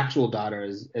Ernie's actual daughter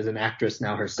is an actress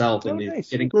now herself, and is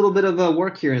getting a little bit of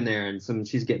work here and there, and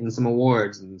she's getting some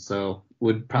awards, and so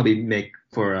would probably make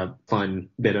for a fun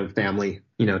bit of family,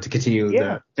 to continue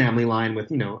the family line with,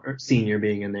 Senior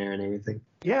being in there and everything.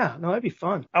 Yeah, no, that'd be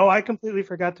fun. Oh, I completely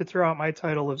forgot to throw out my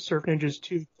title of Surf Ninjas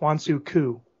 2, Kwansu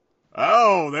Ku.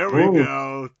 Oh, there we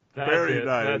go. Very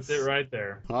nice. That's it right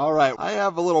there. All right. I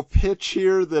have a little pitch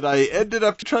here that I ended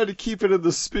up trying to keep it in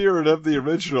the spirit of the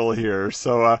original here.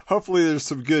 So hopefully there's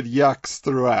some good yucks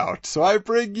throughout. So I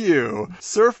bring you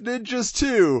Surf Ninjas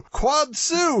 2,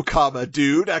 Kwansu,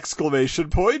 dude, exclamation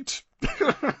point.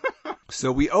 So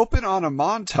we open on a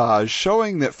montage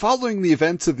showing that following the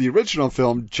events of the original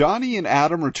film, Johnny and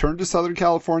Adam returned to Southern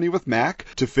California with Mac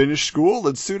to finish school,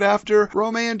 and soon after,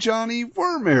 Romay and Johnny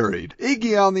were married.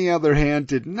 Iggy, on the other hand,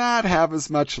 did not have as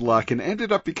much luck and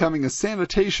ended up becoming a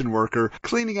sanitation worker,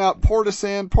 cleaning out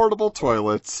Portisand portable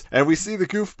toilets, and we see the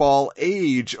goofball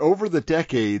age over the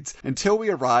decades until we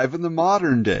arrive in the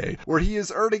modern day, where he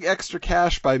is earning extra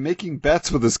cash by making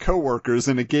bets with his coworkers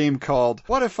in a game called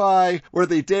What If I, where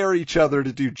they dare each other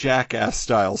to do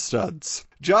jackass-style stunts.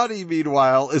 Johnny,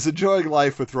 meanwhile, is enjoying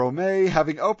life with Romay,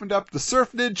 having opened up the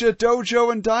Surf Ninja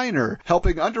Dojo and Diner,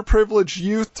 helping underprivileged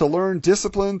youth to learn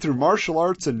discipline through martial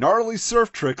arts and gnarly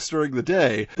surf tricks during the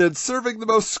day, then serving the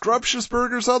most scrumptious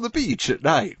burgers on the beach at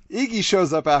night. Iggy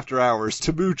shows up after hours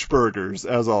to mooch burgers,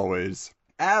 as always.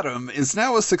 Adam is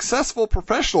now a successful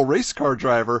professional race car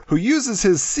driver who uses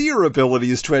his seer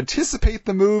abilities to anticipate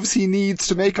the moves he needs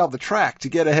to make on the track to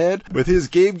get ahead, with his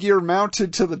Game Gear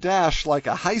mounted to the dash like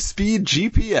a high-speed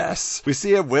GPS. We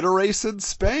see him win a race in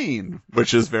Spain,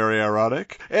 which is very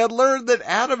ironic, and learn that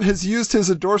Adam has used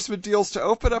his endorsement deals to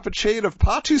open up a chain of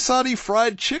Patusani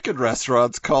fried chicken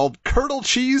restaurants called Colonel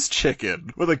Cheese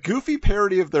Chicken, with a goofy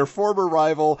parody of their former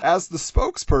rival as the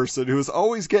spokesperson who is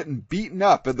always getting beaten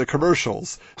up in the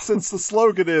commercials, since the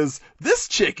slogan is, "This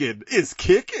chicken is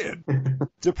kickin'."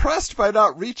 Depressed by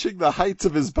not reaching the heights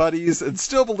of his buddies and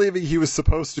still believing he was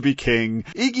supposed to be king,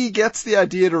 Iggy gets the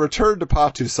idea to return to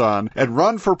Patusan and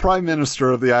run for prime minister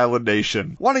of the island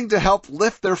nation. Wanting to help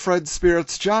lift their friends'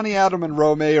 spirits, Johnny, Adam, and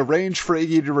Romay arrange for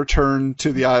Iggy to return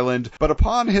to the island, but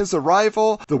upon his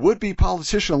arrival, the would-be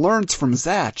politician learns from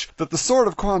Zatch that the Sword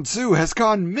of Kwanzu has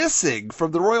gone missing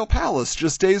from the royal palace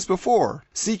just days before.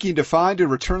 Seeking to find and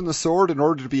return the sword in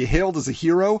order to be hailed as a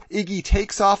hero, Iggy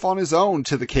takes off on his own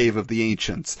to the Cave of the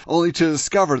Ancients, only to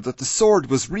discover that the sword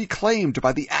was reclaimed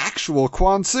by the actual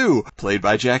Kwanzu, played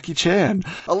by Jackie Chan,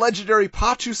 a legendary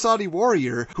Patusani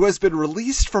warrior who has been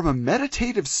released from a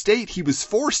meditative state he was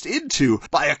forced into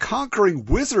by a conquering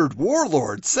wizard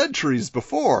warlord centuries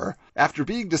before. After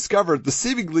being discovered, the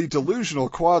seemingly delusional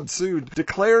Kwanzu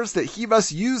declares that he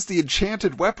must use the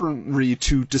enchanted weaponry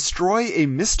to destroy a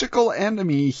mystical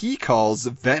enemy he calls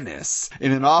Venice.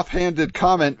 In an offhanded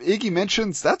comment, Iggy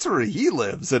mentions that's where he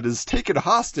lives and is taken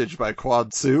hostage by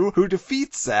Kwanzu, who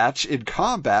defeats Zatch in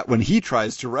combat when he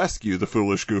tries to rescue the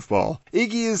foolish goofball.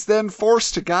 Iggy is then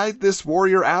forced to guide this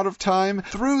warrior out of time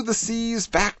through the seas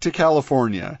back to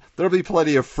California. There'll be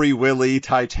plenty of Free Willy,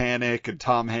 Titanic, and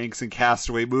Tom Hanks and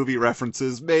Castaway movie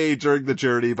references made during the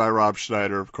journey by Rob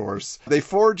Schneider, of course. They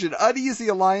forge an uneasy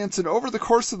alliance, and over the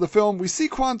course of the film, we see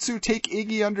Kwanzu take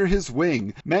Iggy under his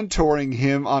wing, mentoring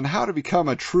him on how to become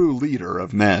a true leader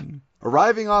of men.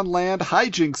 Arriving on land,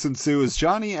 hijinks ensue as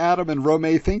Johnny, Adam, and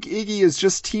Romay think Iggy has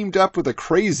just teamed up with a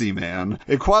crazy man,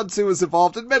 and Kwanzu is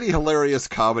involved in many hilarious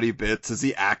comedy bits as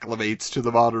he acclimates to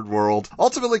the modern world.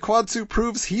 Ultimately, Kwanzu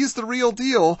proves he's the real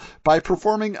deal by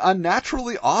performing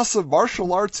unnaturally awesome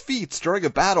martial arts feats during a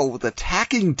battle with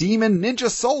attacking demon ninja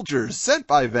soldiers sent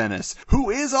by Venice, who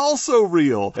is also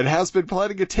real and has been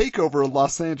planning a takeover in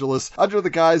Los Angeles under the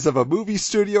guise of a movie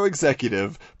studio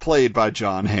executive, played by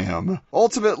John Hamm.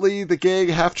 Ultimately, the gang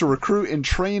have to recruit and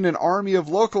train an army of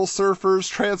local surfers,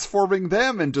 transforming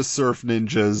them into surf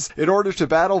ninjas in order to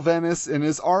battle Venice and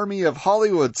his army of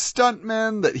Hollywood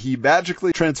stuntmen that he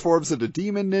magically transforms into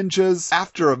demon ninjas.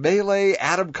 After a melee,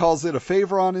 Adam calls in a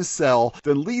favor on his cell,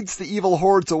 then leads the evil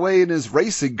hordes away in his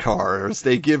racing car as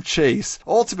they give chase,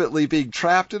 ultimately being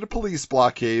trapped in a police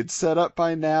blockade set up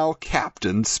by now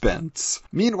Captain Spence.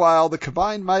 Meanwhile, the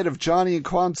combined might of Johnny and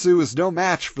Kwanzu is no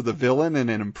match for the villain in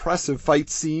an impressive fight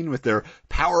scene with their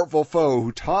powerful foe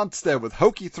who taunts them with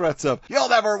hokey threats of, "You'll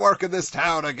never work in this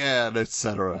town again,"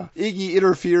 etc. Iggy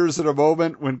interferes in a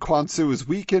moment when Quan Tzu is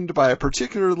weakened by a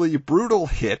particularly brutal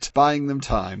hit, buying them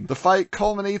time. The fight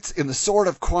culminates in the sword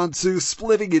of Quan Tzu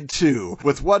splitting in two,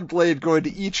 with one blade going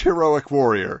to each heroic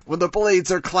warrior. When the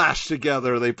blades are clashed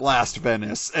together, they blast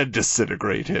Venice and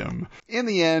disintegrate him. In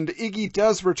the end, Iggy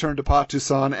does return to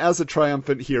Patusan as a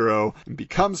triumphant hero and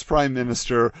becomes prime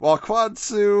minister, while Quan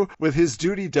Tzu, with his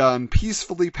duty done,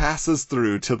 peacefully passes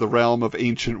through to the realm of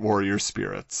ancient warrior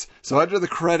spirits. So under the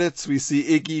credits, we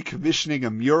see Iggy commissioning a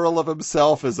mural of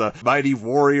himself as a mighty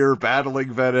warrior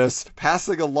battling Venice,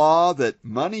 passing a law that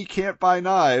money can't buy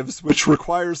knives, which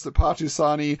requires the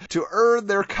Patusani to earn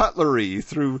their cutlery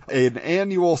through an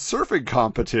annual surfing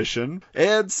competition,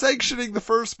 and sanctioning the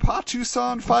first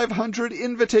Patusan 500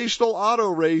 Invitational Auto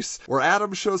Race, where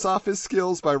Adam shows off his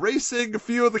skills by racing a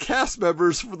few of the cast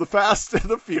members from The Fast and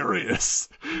the Furious.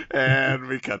 And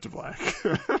we cut to black.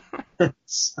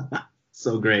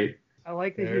 So great. I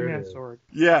like the He-Man sword.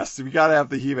 Yes, we gotta have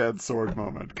the He-Man sword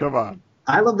moment. Come on.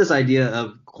 I love this idea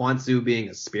of Quan Tzu being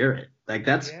a spirit. Like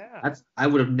that's I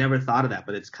would have never thought of that,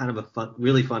 but it's kind of a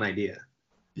really fun idea.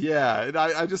 Yeah, and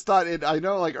I just thought I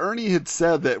know, like, Ernie had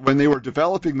said that when they were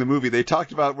developing the movie, they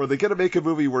talked about, were they going to make a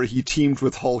movie where he teamed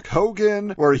with Hulk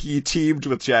Hogan, where he teamed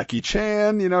with Jackie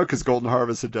Chan, because Golden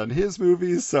Harvest had done his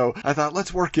movies, so I thought,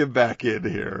 let's work him back in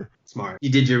here. Smart. You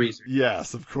did your research.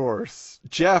 Yes, of course.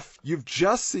 Jeff, you've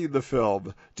just seen the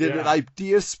film. Did an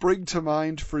idea spring to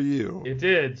mind for you? It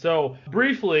did. So,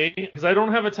 briefly, because I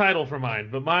don't have a title for mine,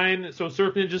 but mine, so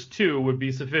Surf Ninjas 2 would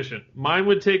be sufficient. Mine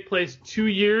would take place 2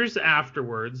 years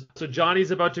afterwards. So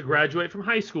Johnny's about to graduate from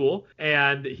high school,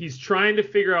 and he's trying to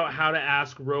figure out how to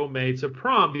ask Ro-Mei to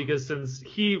prom, because since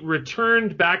he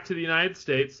returned back to the United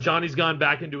States, Johnny's gone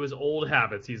back into his old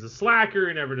habits. He's a slacker,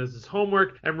 he never does his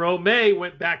homework, and Ro-Mei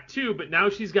went back too, but now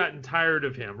she's gotten tired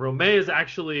of him. Ro-Mei is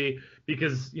actually,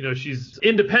 because she's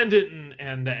independent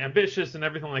and ambitious and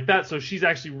everything like that, so she's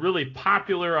actually really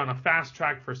popular, on a fast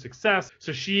track for success.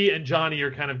 So she and Johnny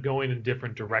are kind of going in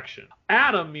different directions.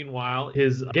 Adam, meanwhile,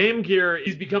 his Game Gear,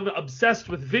 he's become obsessed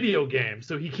with video games,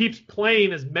 so he keeps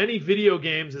playing as many video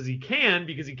games as he can,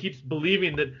 because he keeps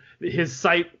believing that his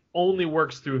site only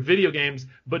works through video games,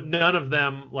 but none of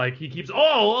them, like, he keeps,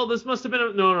 this must have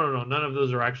been no, none of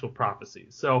those are actual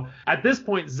prophecies. So at this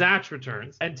point, Zatch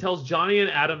returns and tells Johnny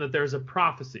and Adam that there's a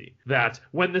prophecy that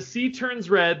when the sea turns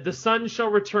red, the sun shall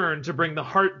return to bring the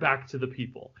heart back to the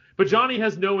people. But Johnny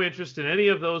has no interest in any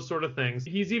of those sort of things.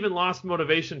 He's even lost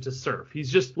motivation to surf.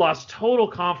 He's just lost total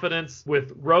confidence,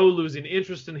 with Ro losing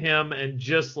interest in him, and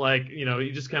just like,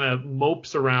 he just kind of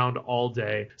mopes around all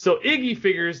day. So Iggy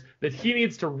figures that he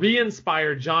needs to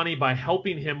re-inspire Johnny by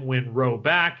helping him win Ro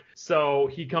back. So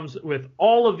he comes with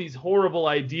all of these horrible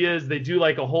ideas. They do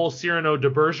like a whole Cyrano de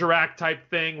Bergerac type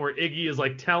thing where Iggy is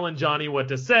like telling Johnny what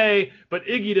to say, but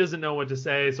Iggy doesn't know what to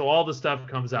say. So all the stuff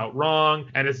comes out wrong,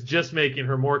 and it's just making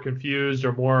her more confused,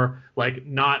 or more like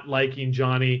not liking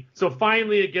Johnny. So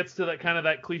finally it gets to that kind of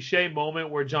that cliche moment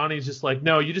where Johnny's just like,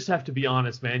 no, you just have to be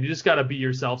honest, man. You just got to be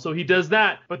yourself. So he does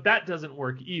that, but that doesn't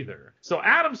work either. So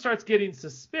Adam starts getting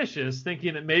suspicious,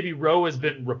 thinking that maybe Ro has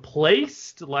been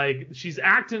replaced, like she's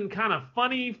acting kind of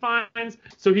funny, finds.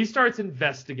 So he starts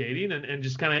investigating and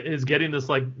just kind of is getting this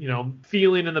like,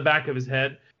 feeling in the back of his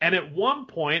head. And at one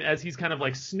point, as he's kind of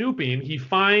like snooping, he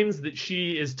finds that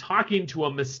she is talking to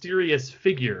a mysterious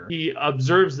figure. He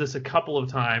observes this a couple of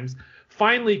times,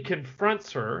 finally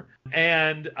confronts her,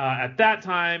 and at that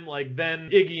time, like,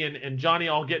 then Iggy and Johnny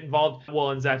all get involved.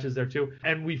 Well, and Zatch is there too.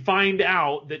 And we find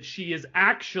out that she is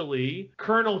actually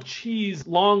Colonel Chi's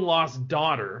long-lost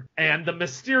daughter, and the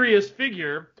mysterious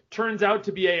figure turns out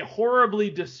to be a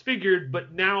horribly disfigured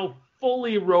but now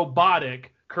fully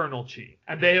robotic Colonel Chi.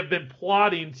 And they have been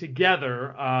plotting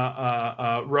together,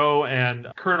 Ro and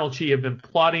Colonel Chi have been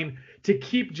plotting to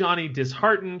keep Johnny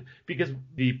disheartened, because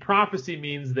the prophecy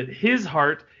means that his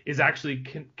heart is actually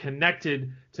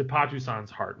connected to Patusan's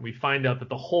heart. And we find out that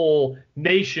the whole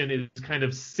nation is kind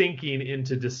of sinking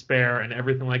into despair and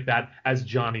everything like that, as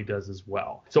Johnny does as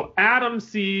well. So Adam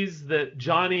sees that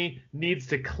Johnny needs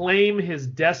to claim his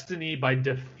destiny by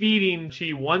defeating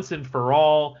Chi once and for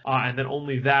all, and then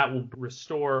only that will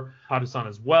restore Patusan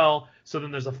as well. So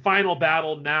then there's a final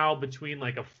battle now between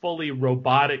like a fully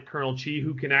robotic Colonel Chi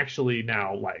who can actually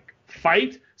now like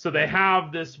fight. So they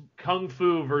have this kung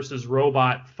fu versus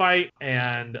robot fight,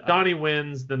 and Johnny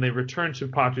wins. Then they return to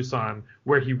Patusan,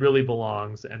 where he really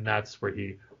belongs, and that's where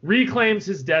he reclaims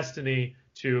his destiny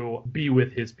to be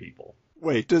with his people.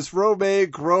 Wait, does Ro-Mei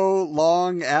grow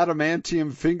long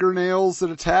adamantium fingernails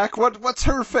and attack? What's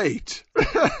her fate?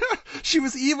 She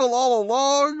was evil all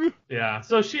along. Yeah,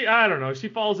 so I don't know, she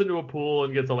falls into a pool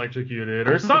and gets electrocuted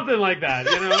or something like that,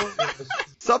 you know?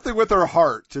 Something with her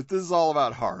heart. This is all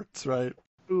about hearts, right?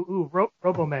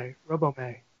 Robo-May.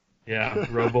 Yeah,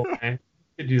 Robo-May.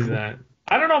 Could do that.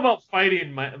 I don't know about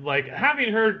fighting,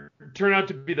 having her turn out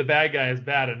to be the bad guy is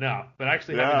bad enough, but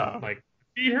actually having to,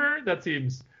 see her, that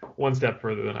seems one step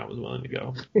further than I was willing to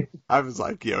go. I was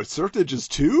like, Surf Ninjas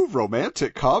 2?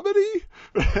 Romantic comedy?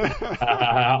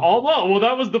 Although,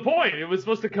 that was the point. It was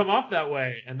supposed to come off that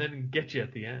way and then get you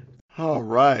at the end. All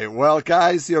right. Well,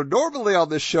 guys, normally on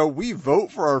this show we vote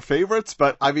for our favorites,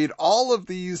 but I mean, all of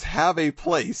these have a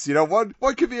place. One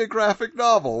could be a graphic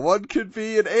novel, one could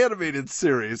be an animated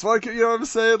series, one could, you know what I'm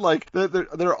saying? Like,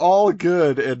 they're all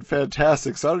good and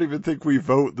fantastic. So I don't even think we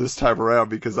vote this time around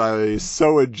because I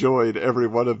so enjoyed every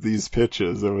one of these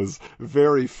pitches. It was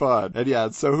very fun.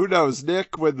 And so who knows,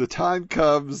 Nick, when the time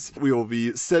comes, we will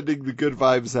be sending the good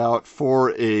vibes out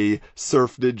for a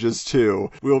Surf Ninjas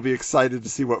 2. We will be excited to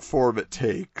see what form it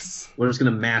takes. We're just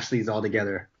going to mash these all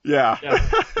together. Yeah.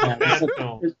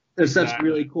 There's such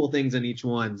really cool things in each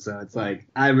one, so it's like,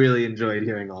 I really enjoyed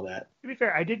hearing all that. To be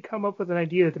fair, I did come up with an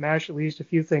idea to mash at least a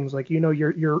few things, like, your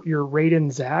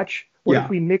Raiden Zatch. What if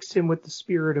we mixed him with the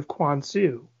spirit of Quan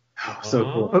Su? Oh, so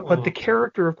cool. But the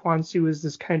character of Quan Su is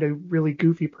this kind of really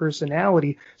goofy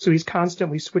personality, so he's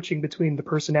constantly switching between the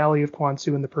personality of Quan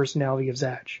Su and the personality of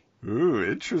Zatch. Ooh,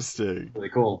 interesting. Really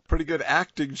cool. Pretty good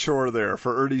acting chore there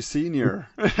for Ernie Sr.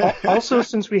 Also,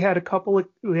 since we had a couple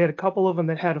of them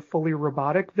that had a fully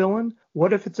robotic villain,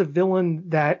 what if it's a villain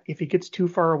that if he gets too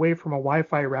far away from a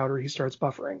Wi-Fi router, he starts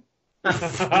buffering?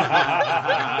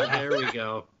 There we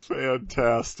go.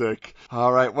 Fantastic.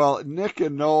 All right. Well, Nick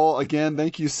and Noel, again,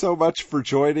 thank you so much for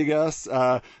joining us.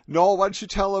 Noel, why don't you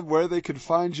tell them where they can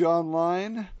find you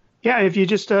online? Yeah, if you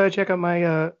just check out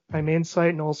my main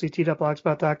site,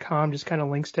 noelct.blogspot.com, just kind of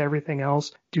links to everything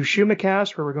else. Do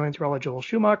Schumacast, where we're going through all of Joel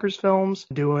Schumacher's films.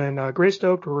 Doing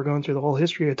Greystoked, where we're going through the whole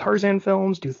history of Tarzan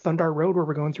films. Do Thundar Road, where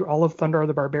we're going through all of Thundar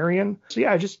the Barbarian. So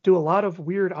yeah, I just do a lot of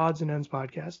weird odds and ends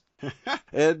podcasts.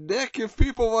 And Nick, if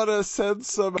people want to send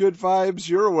some good vibes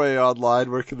your way online,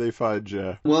 where can they find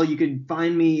you? Well, you can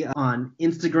find me on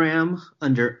Instagram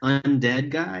under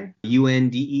Undead Guy,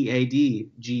 UNDEADGUY,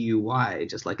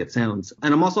 just like it sounds.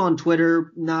 And I'm also on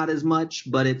Twitter, not as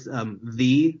much, but it's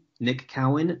the Nick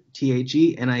Cowan,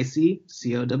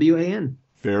 THENICCOWAN.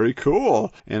 Very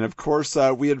cool. And of course,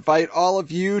 we invite all of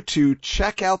you to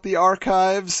check out the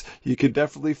archives. You can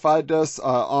definitely find us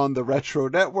on the Retro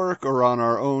Network or on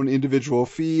our own individual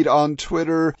feed on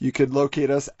Twitter. You can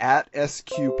locate us at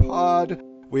SQPod.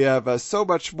 We have so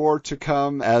much more to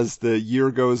come as the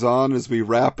year goes on. As we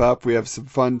wrap up, we have some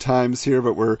fun times here,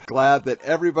 but we're glad that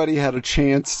everybody had a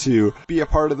chance to be a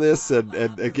part of this. And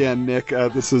again, Nick,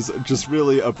 this is just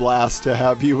really a blast to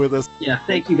have you with us. Yeah,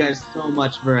 thank you guys so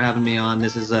much for having me on.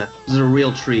 This is a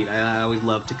real treat. I always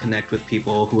love to connect with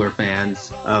people who are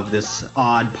fans of this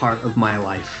odd part of my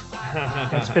life.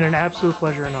 It's been an absolute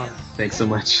pleasure and honor. Thanks so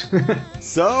much.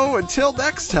 So, until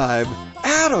next time,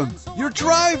 Adam, you're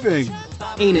driving!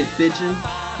 Ain't it, bitchin'?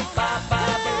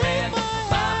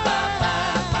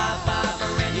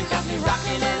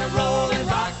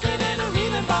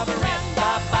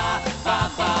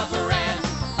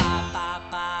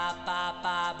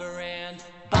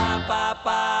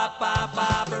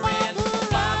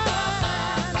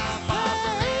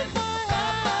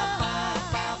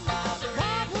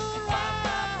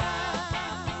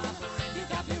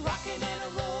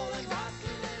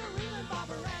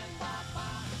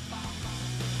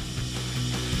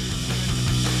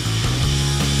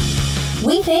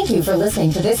 We thank you for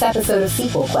listening to this episode of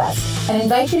Sequel Quest and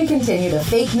invite you to continue the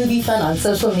fake movie fun on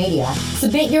social media.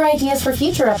 Submit your ideas for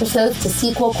future episodes to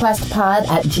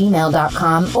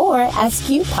sequelquestpod@gmail.com or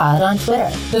SQPod on Twitter.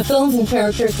 The films and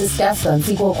characters discussed on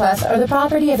Sequel Quest are the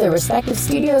property of their respective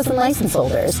studios and license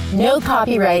holders. No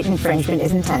copyright infringement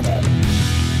is intended.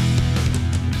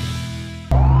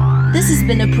 This has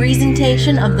been a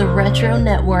presentation of the Retro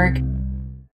Network.